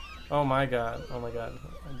 Oh my god, oh my god.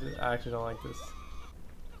 I actually don't like this.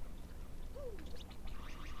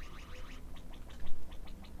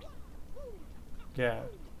 Yeah.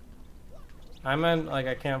 I meant like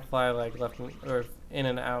I can't fly like left or in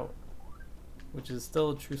and out, which is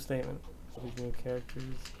still a true statement. These new characters.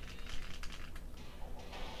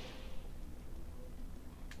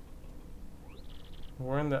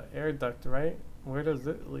 We're in the air duct, right? Where does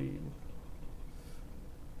it lead?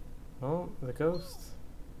 Oh, the ghost.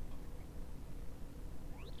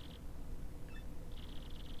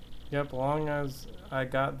 Yep, long as I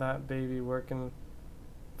got that baby working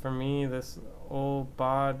for me, this old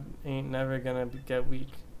bod ain't never gonna get weak.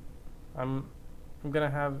 I'm gonna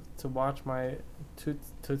have to watch my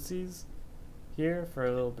tootsies here for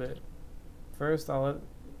a little bit. First, I'll let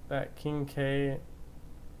that King K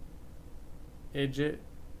idiot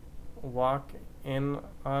walk in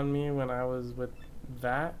on me when I was with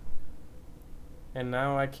that, and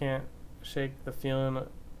now I can't shake the feeling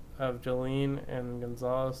of Jolene and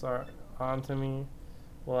Gonzalez are onto me.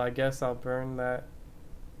 Well, I guess I'll burn that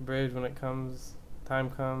bridge when time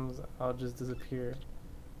comes. I'll just disappear.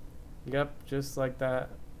 Yep, just like that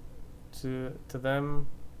to them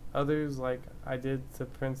others, like I did to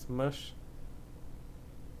Prince Mush,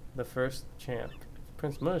 the first champ.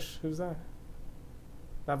 Prince Mush, who's that?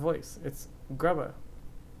 That voice, it's Grubba.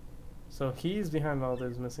 So he's behind all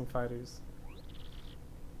those missing fighters.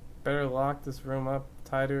 Better lock this room up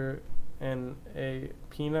tighter in a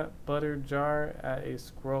peanut butter jar at a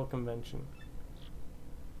squirrel convention.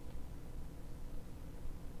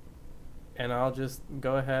 And I'll just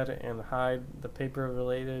go ahead and hide the paper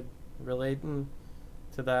relating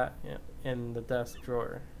to that in the desk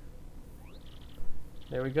drawer.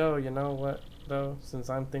 There we go. You know what though, since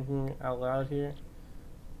I'm thinking out loud here,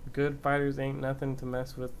 good fighters ain't nothing to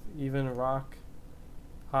mess with. Even RAWK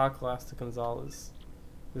HAWK lost to Gonzalez.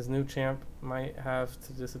 This new champ might have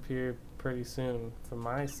to disappear pretty soon for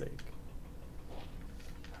my sake.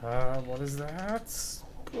 What is that?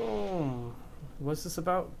 Boom. What's this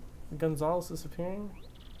about? Gonzalez disappearing?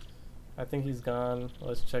 I think he's gone.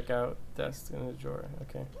 Let's check out desk in the drawer.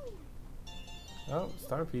 Okay. Oh,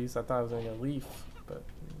 star piece. I thought I was gonna get a leaf, but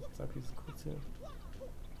star piece is cool too.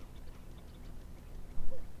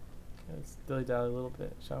 Okay, let's dilly dally a little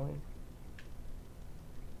bit, shall we?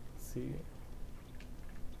 Let's see.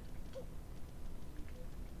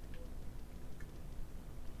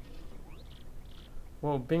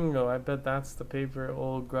 Whoa, bingo! I bet that's the paper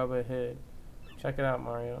old Grubba hid. Check it out,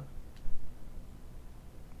 Mario.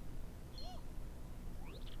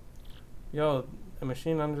 Yo, a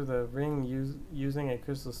machine under the ring using a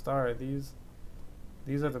crystal star. These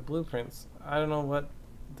are the blueprints. I don't know what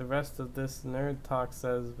the rest of this nerd talk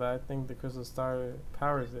says, but I think the crystal star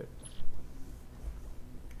powers it.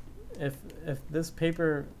 If this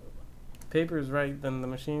paper is right, then the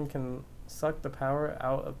machine can suck the power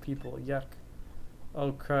out of people. Yuck.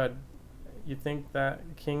 Oh crud. You think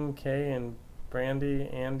that King K and Brandy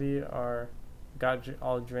Andy got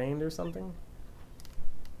all drained or something?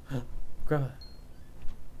 Grubba.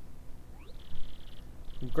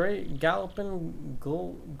 Great galloping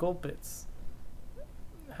gulpits.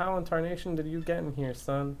 How in tarnation did you get in here,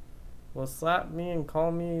 son? Well, slap me and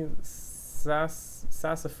call me sassafras.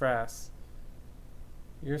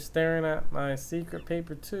 You're staring at my secret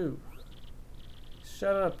paper too.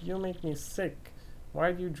 Shut up, you make me sick.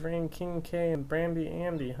 Why'd you drain King K and Brandy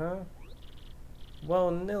Andy, huh? Well,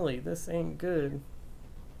 Nilly, this ain't good.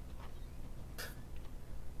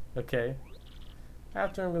 Okay.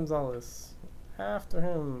 After him, Gonzalez. After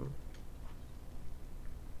him.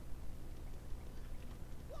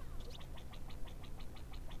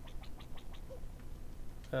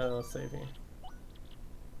 Let's save here.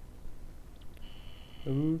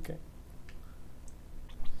 Okay.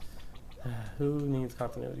 Who needs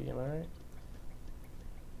continuity, am I right?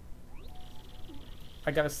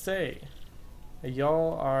 I gotta say,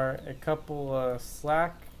 y'all are a couple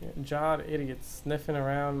slack-jawed idiots sniffing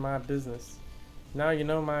around my business. Now you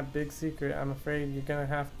know my big secret. I'm afraid you're gonna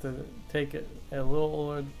have to take a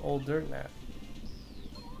little old dirt nap.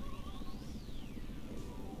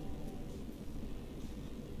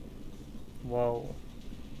 Whoa.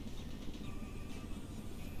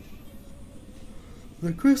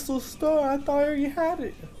 The crystal star, I thought I already had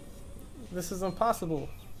it. This is impossible.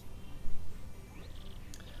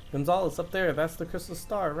 Gonzalez, up there, that's the crystal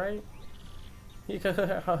star, right?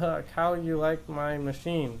 How you like my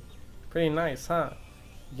machine? Pretty nice, huh?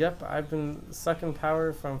 Yep, I've been sucking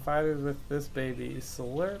power from fighters with this baby.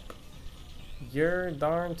 Slurp. You're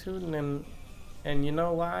darn tootin', and you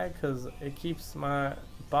know why? 'Cause it keeps my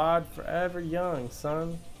bod forever young,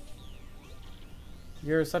 son.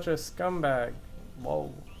 You're such a scumbag.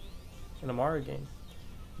 Whoa. In a Mario game.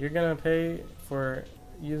 You're gonna pay for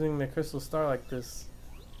using the crystal star like this.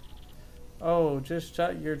 Oh, just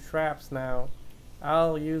shut your traps now.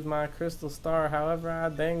 I'll use my crystal star however I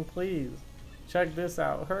dang please. Check this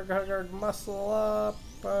out. Herg, muscle up.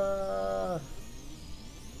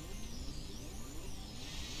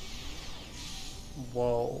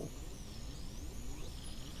 Whoa.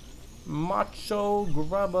 Macho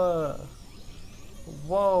Grubba.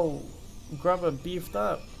 Whoa. Grubba beefed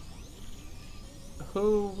up.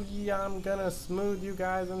 I'm gonna smooth you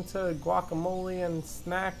guys into guacamole and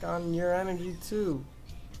snack on your energy too.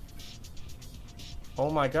 Oh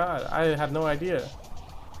my god, I had no idea.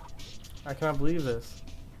 I cannot believe this.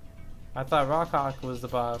 I thought RAWK HAWK was the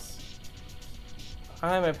boss.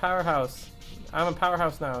 I'm a powerhouse. I'm a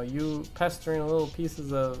powerhouse now. You pestering little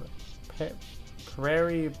pieces of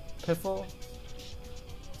prairie piffle.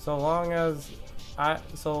 So long as I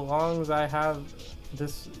have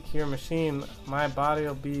this here machine, my body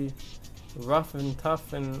will be rough and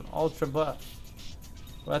tough and ultra buff.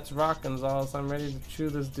 Let's rock, Gonzalez. I'm ready to chew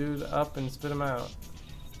this dude up and spit him out.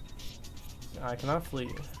 I cannot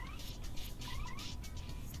flee.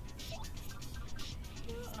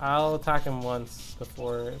 I'll attack him once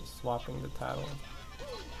before swapping the title.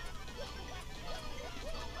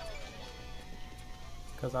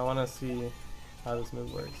 Because I want to see how this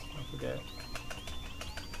move works. I forget.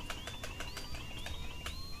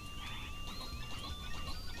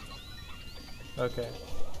 Okay.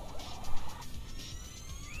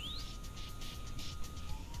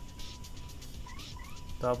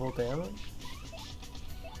 Double damage?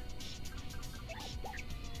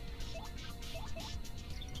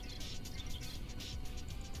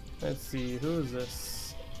 Let's see, who is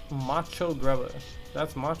this? Macho Grubba.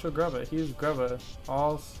 That's Macho Grubba. He's Grubba,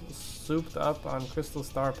 all souped up on crystal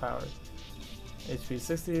star power. HP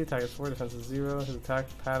 60, attack is 4, defense is 0. His attack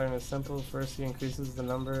pattern is simple. First he increases the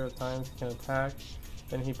number of times he can attack,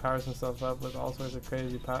 then he powers himself up with all sorts of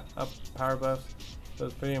crazy power buffs. So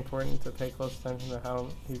it's pretty important to pay close attention to how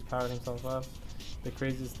he's powered himself up. The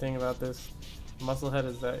craziest thing about this musclehead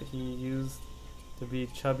is that he used to be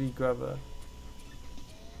chubby Grubba.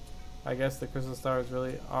 I guess the crystal stars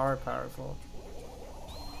really are powerful.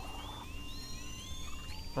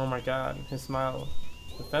 Oh my god, his smile.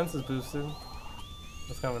 Defense is boosted.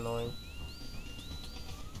 That's kind of annoying.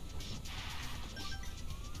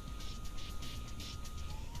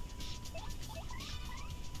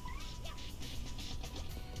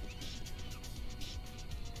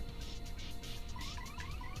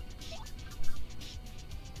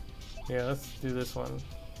 Yeah, let's do this one.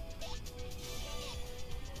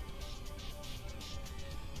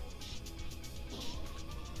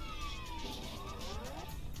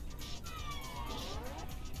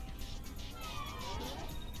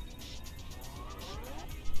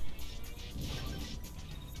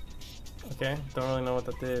 Okay, don't really know what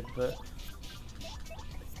that did, but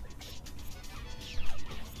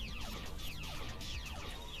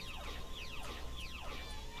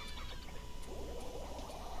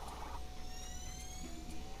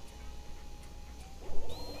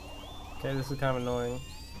okay, this is kind of annoying.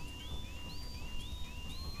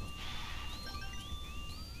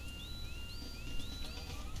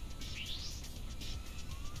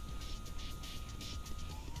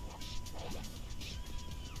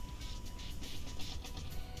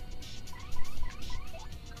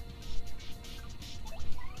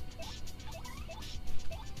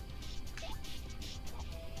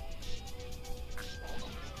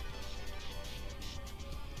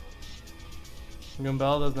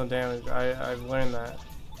 Goombell does no damage. I've learned that.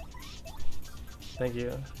 Thank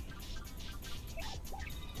you.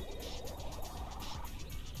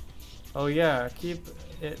 Oh yeah, keep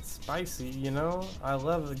it spicy, you know? I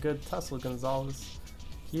love a good tussle, Gonzalez.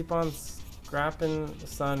 Keep on scrapping,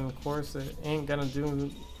 son. Course it ain't gonna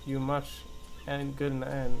do you much and good in the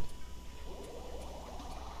end.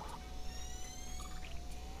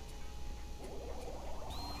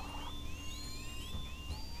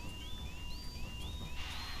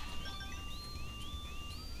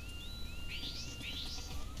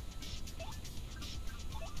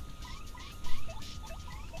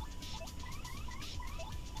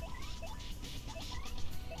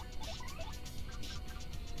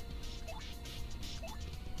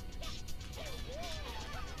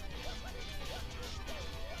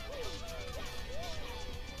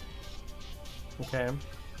 Okay.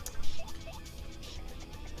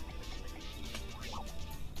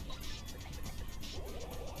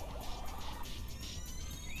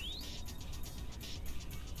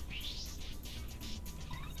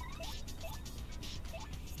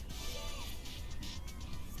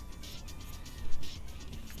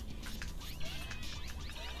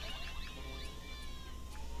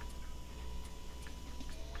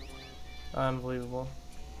 Unbelievable.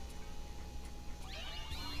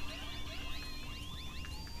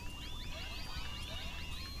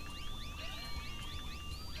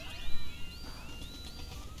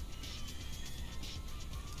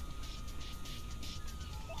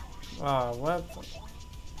 Ah, what?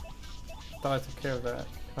 Thought I took care of that.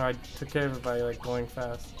 Or I took care of it by like going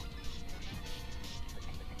fast.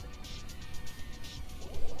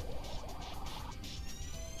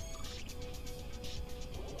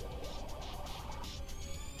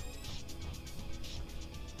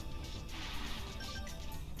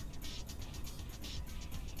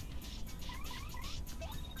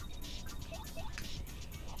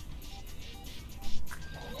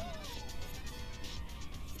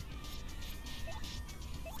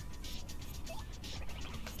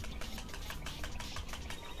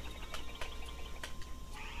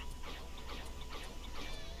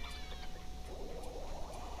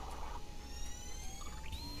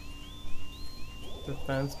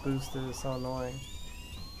 Defense boosted is so annoying.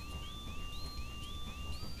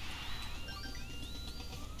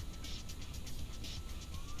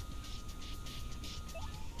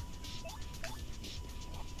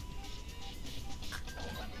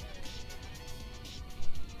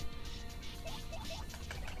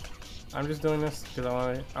 I'm just doing this because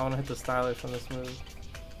I want to hit the stylish on this move.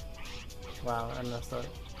 Wow, I messed up.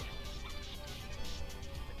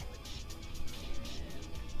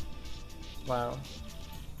 Wow.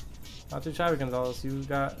 Not too shabby, Gonzalez. You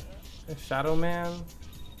got a Shadow Man,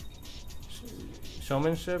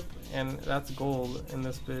 showmanship, and that's gold in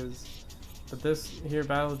this biz. But this here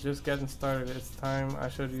battle just getting started. It's time I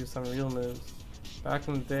showed you some real moves. Back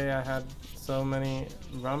in the day, I had so many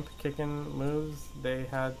rump kicking moves, they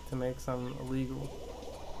had to make some illegal.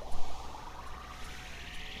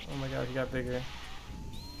 Oh my god, he got bigger.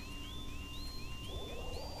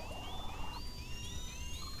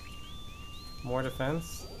 More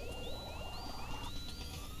defense?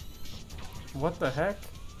 What the heck?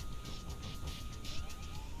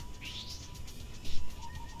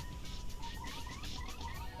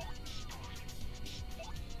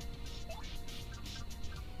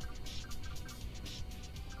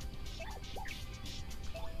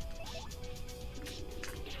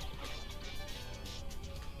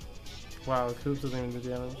 Wow, Coops doesn't even do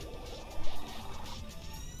damage.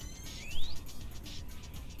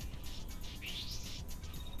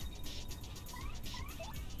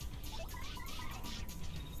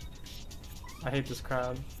 I hate this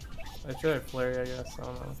crowd. I should have Flurry, I guess. I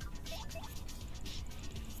don't know.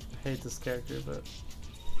 I hate this character, but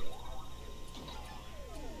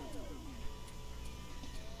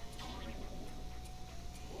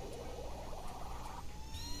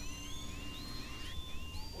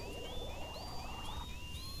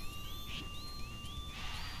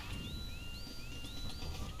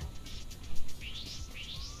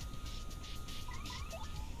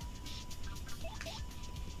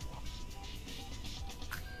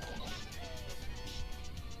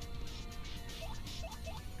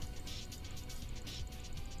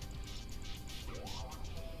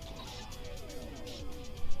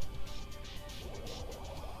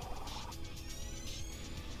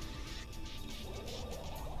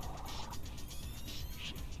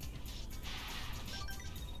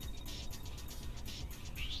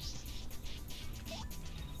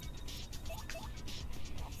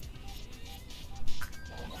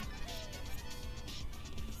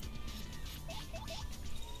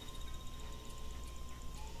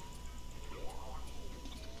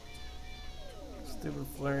stupid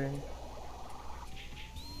Flurry.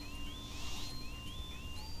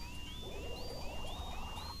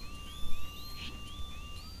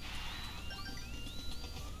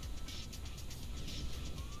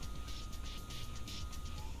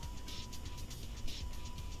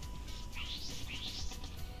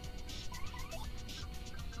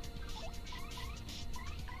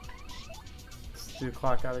 do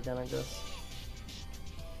clock out again, I guess.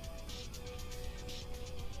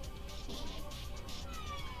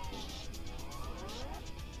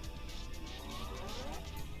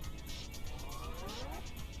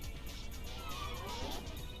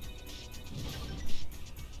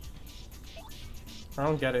 I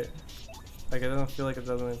don't get it. Like, it doesn't feel like it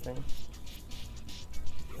does anything.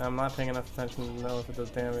 I'm not paying enough attention to know if it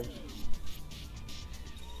does damage.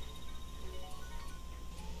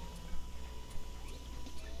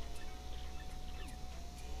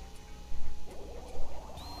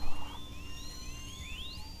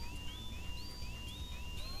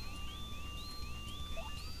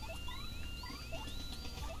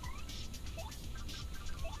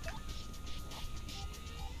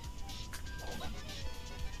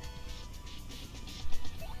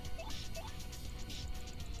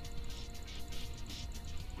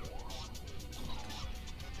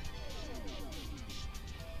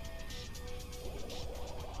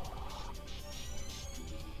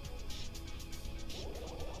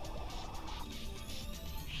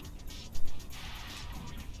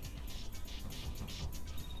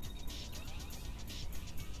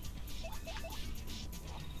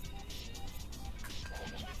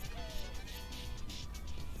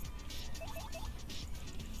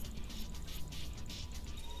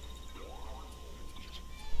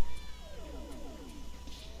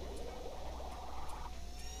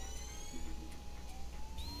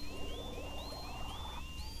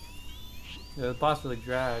 Yeah, the boss really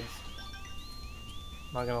drags.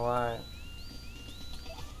 Not gonna lie.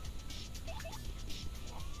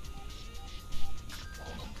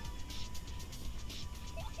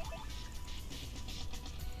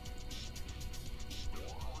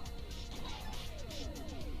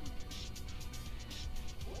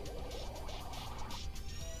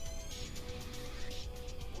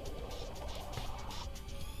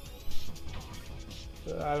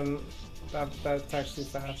 I don't. That's actually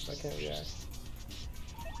fast. I can't react.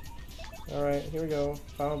 Alright, here we go.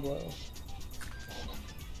 Final blow.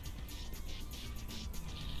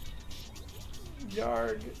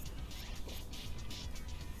 Yarg!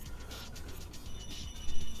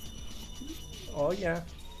 Oh yeah.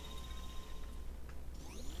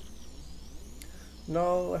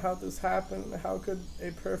 No, how'd this happen? How could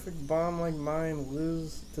a perfect bomb like mine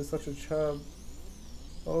lose to such a chub?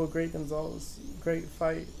 Oh, great Gonzalez. Great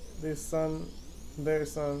fight. Their son.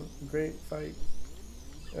 Great fight.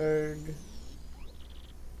 Erg.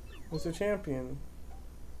 Mr. Champion.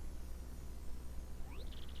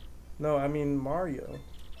 No, I mean Mario.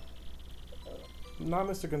 Not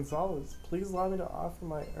Mr. Gonzalez. Please allow me to offer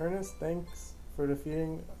my earnest thanks for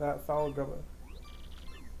defeating that foul grubba.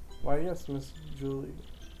 Why yes, Miss Julie.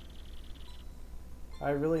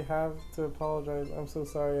 I really have to apologize. I'm so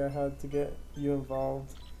sorry I had to get you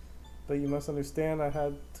involved. But you must understand I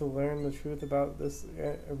had to learn the truth about this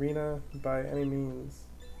arena by any means.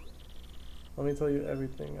 Let me tell you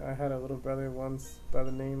everything. I had a little brother once by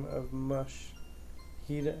the name of Mush.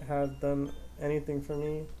 He'd have done anything for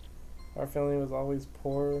me. Our family was always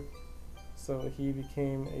poor, so he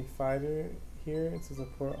became a fighter here to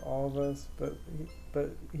support all of us, but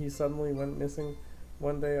he suddenly went missing.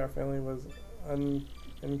 One day our family was I don't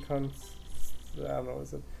know what it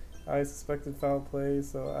said. I suspected foul play,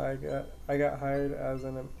 so I got hired as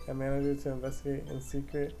a manager to investigate in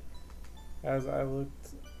secret. As I looked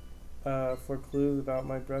for clues about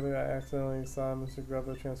my brother, I accidentally saw Mr.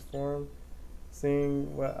 Grubba transform.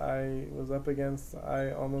 Seeing what I was up against,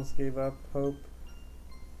 I almost gave up hope,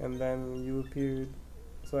 and then you appeared.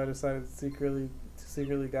 So I decided to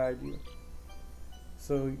secretly guide you.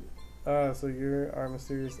 So you're our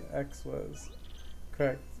mysterious ex was.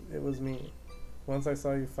 Correct, it was me. Once I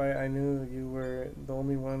saw you fight, I knew you were the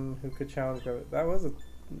only one who could challenge Grubba. That was a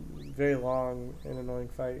very long and annoying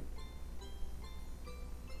fight.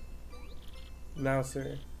 Now,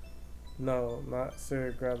 sir. No, not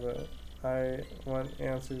Sir Grubba. I want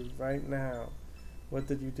answers right now. What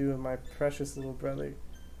did you do with my precious little brother?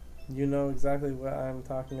 You know exactly what I'm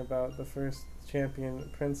talking about. The first champion,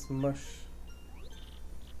 Prince Mush.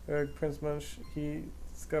 Prince Mush, he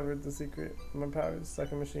discovered the secret of my power's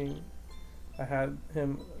second machine. I had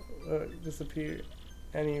him disappear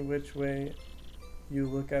any which way you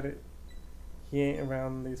look at it. He ain't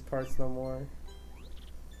around these parts no more.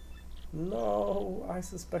 No, I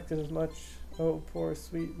suspected as much. Oh, poor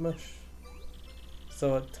sweet Mush.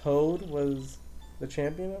 So a Toad was the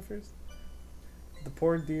champion at first? The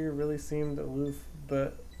poor dear really seemed aloof,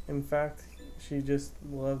 but in fact, she just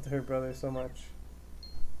loved her brother so much.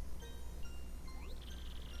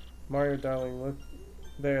 Mario, darling, look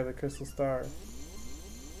there, the crystal star.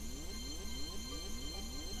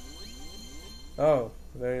 Oh,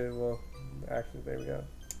 there. Well, actually, there we go.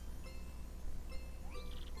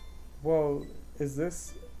 Whoa, is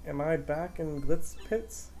this? Am I back in Glitz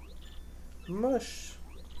pits? Mush.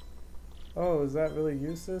 Oh, is that really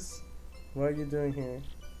useless? What are you doing here?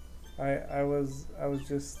 I was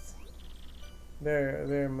just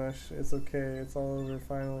there, Mush. It's okay. It's all over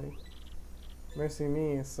finally. Mercy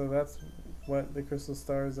me. So that's what the crystal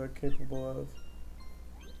stars are capable of.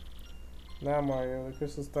 Now, Mario, the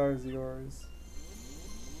crystal star is yours.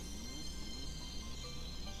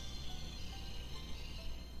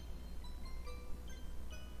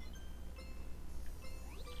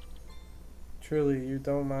 Truly, you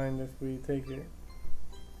don't mind if we take it.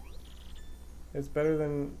 It's better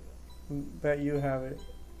than that you have it,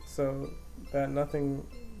 so that nothing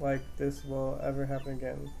like this will ever happen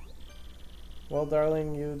again. Well,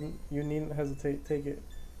 darling, you needn't hesitate. Take it.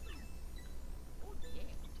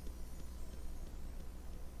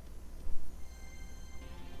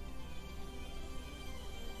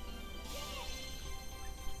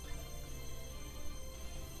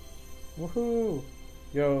 Woohoo!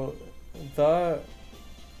 Yo, the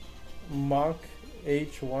Monk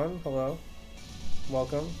H1, hello.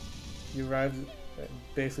 Welcome. You arrived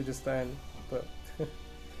basically just then, but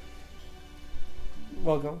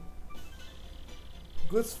welcome.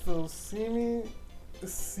 Glitzville, see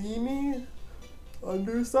me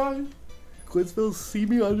underside? Glitzville, see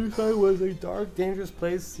me underside was a dark, dangerous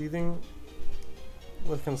place seething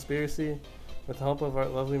with conspiracy. With the help of our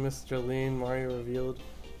lovely Miss Jolene, Mario revealed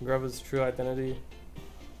Grubba's true identity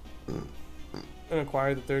and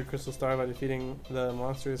acquired the third crystal star by defeating the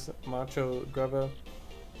monstrous macho Grubba.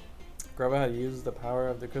 Grubba had used the power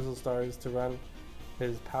of the crystal stars to run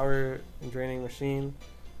his power-draining machine.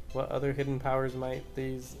 What other hidden powers might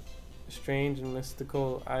these strange and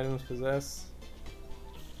mystical items possess?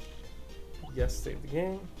 Yes, save the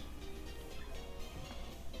game.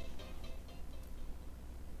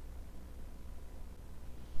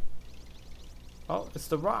 Oh, it's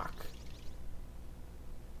the RAWK.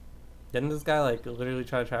 Didn't this guy like literally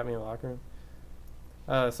try to trap me in the locker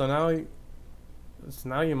room? So now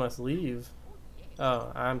you must leave.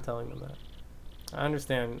 Oh, I'm telling them that. I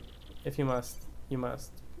understand. If you must, you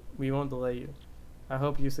must. We won't delay you. I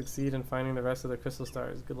hope you succeed in finding the rest of the crystal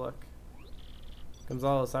stars. Good luck.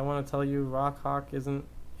 Gonzalez, I want to tell you RAWK HAWK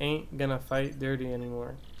ain't gonna fight dirty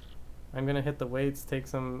anymore. I'm gonna hit the weights, take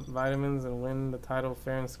some vitamins, and win the title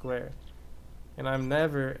fair and square. And I'm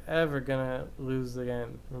never, ever gonna lose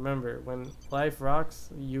again. Remember, when life rocks,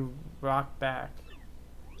 you rock back.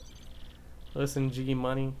 Listen, G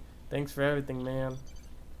Money, thanks for everything, man.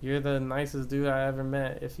 You're the nicest dude I ever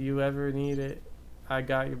met. If you ever need it, I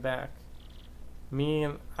got your back. Me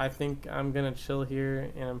and I think I'm gonna chill here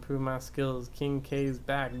and improve my skills. King K's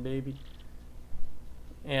back, baby.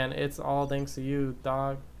 And it's all thanks to you,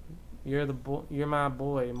 dog. You're my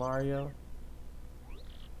boy, Mario.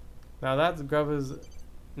 Now that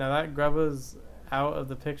Grubba's out of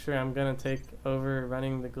the picture, I'm gonna take over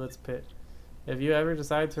running the Glitz pit. If you ever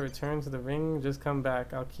decide to return to the ring, just come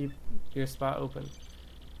back. I'll keep your spot open.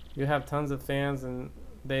 You have tons of fans, and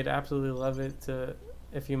they'd absolutely love it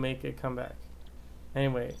if you make it come back.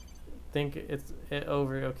 Anyway, think it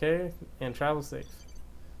over, okay? And travel safe.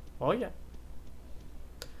 Oh yeah.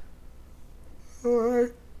 Alright.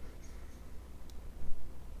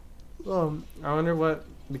 I wonder what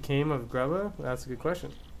became of Grubba? That's a good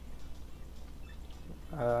question.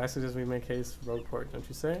 I suggest we make haste road port, don't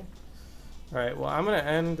you say? Alright, well, I'm gonna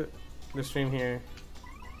end the stream here.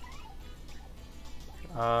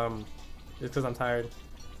 Just because I'm tired.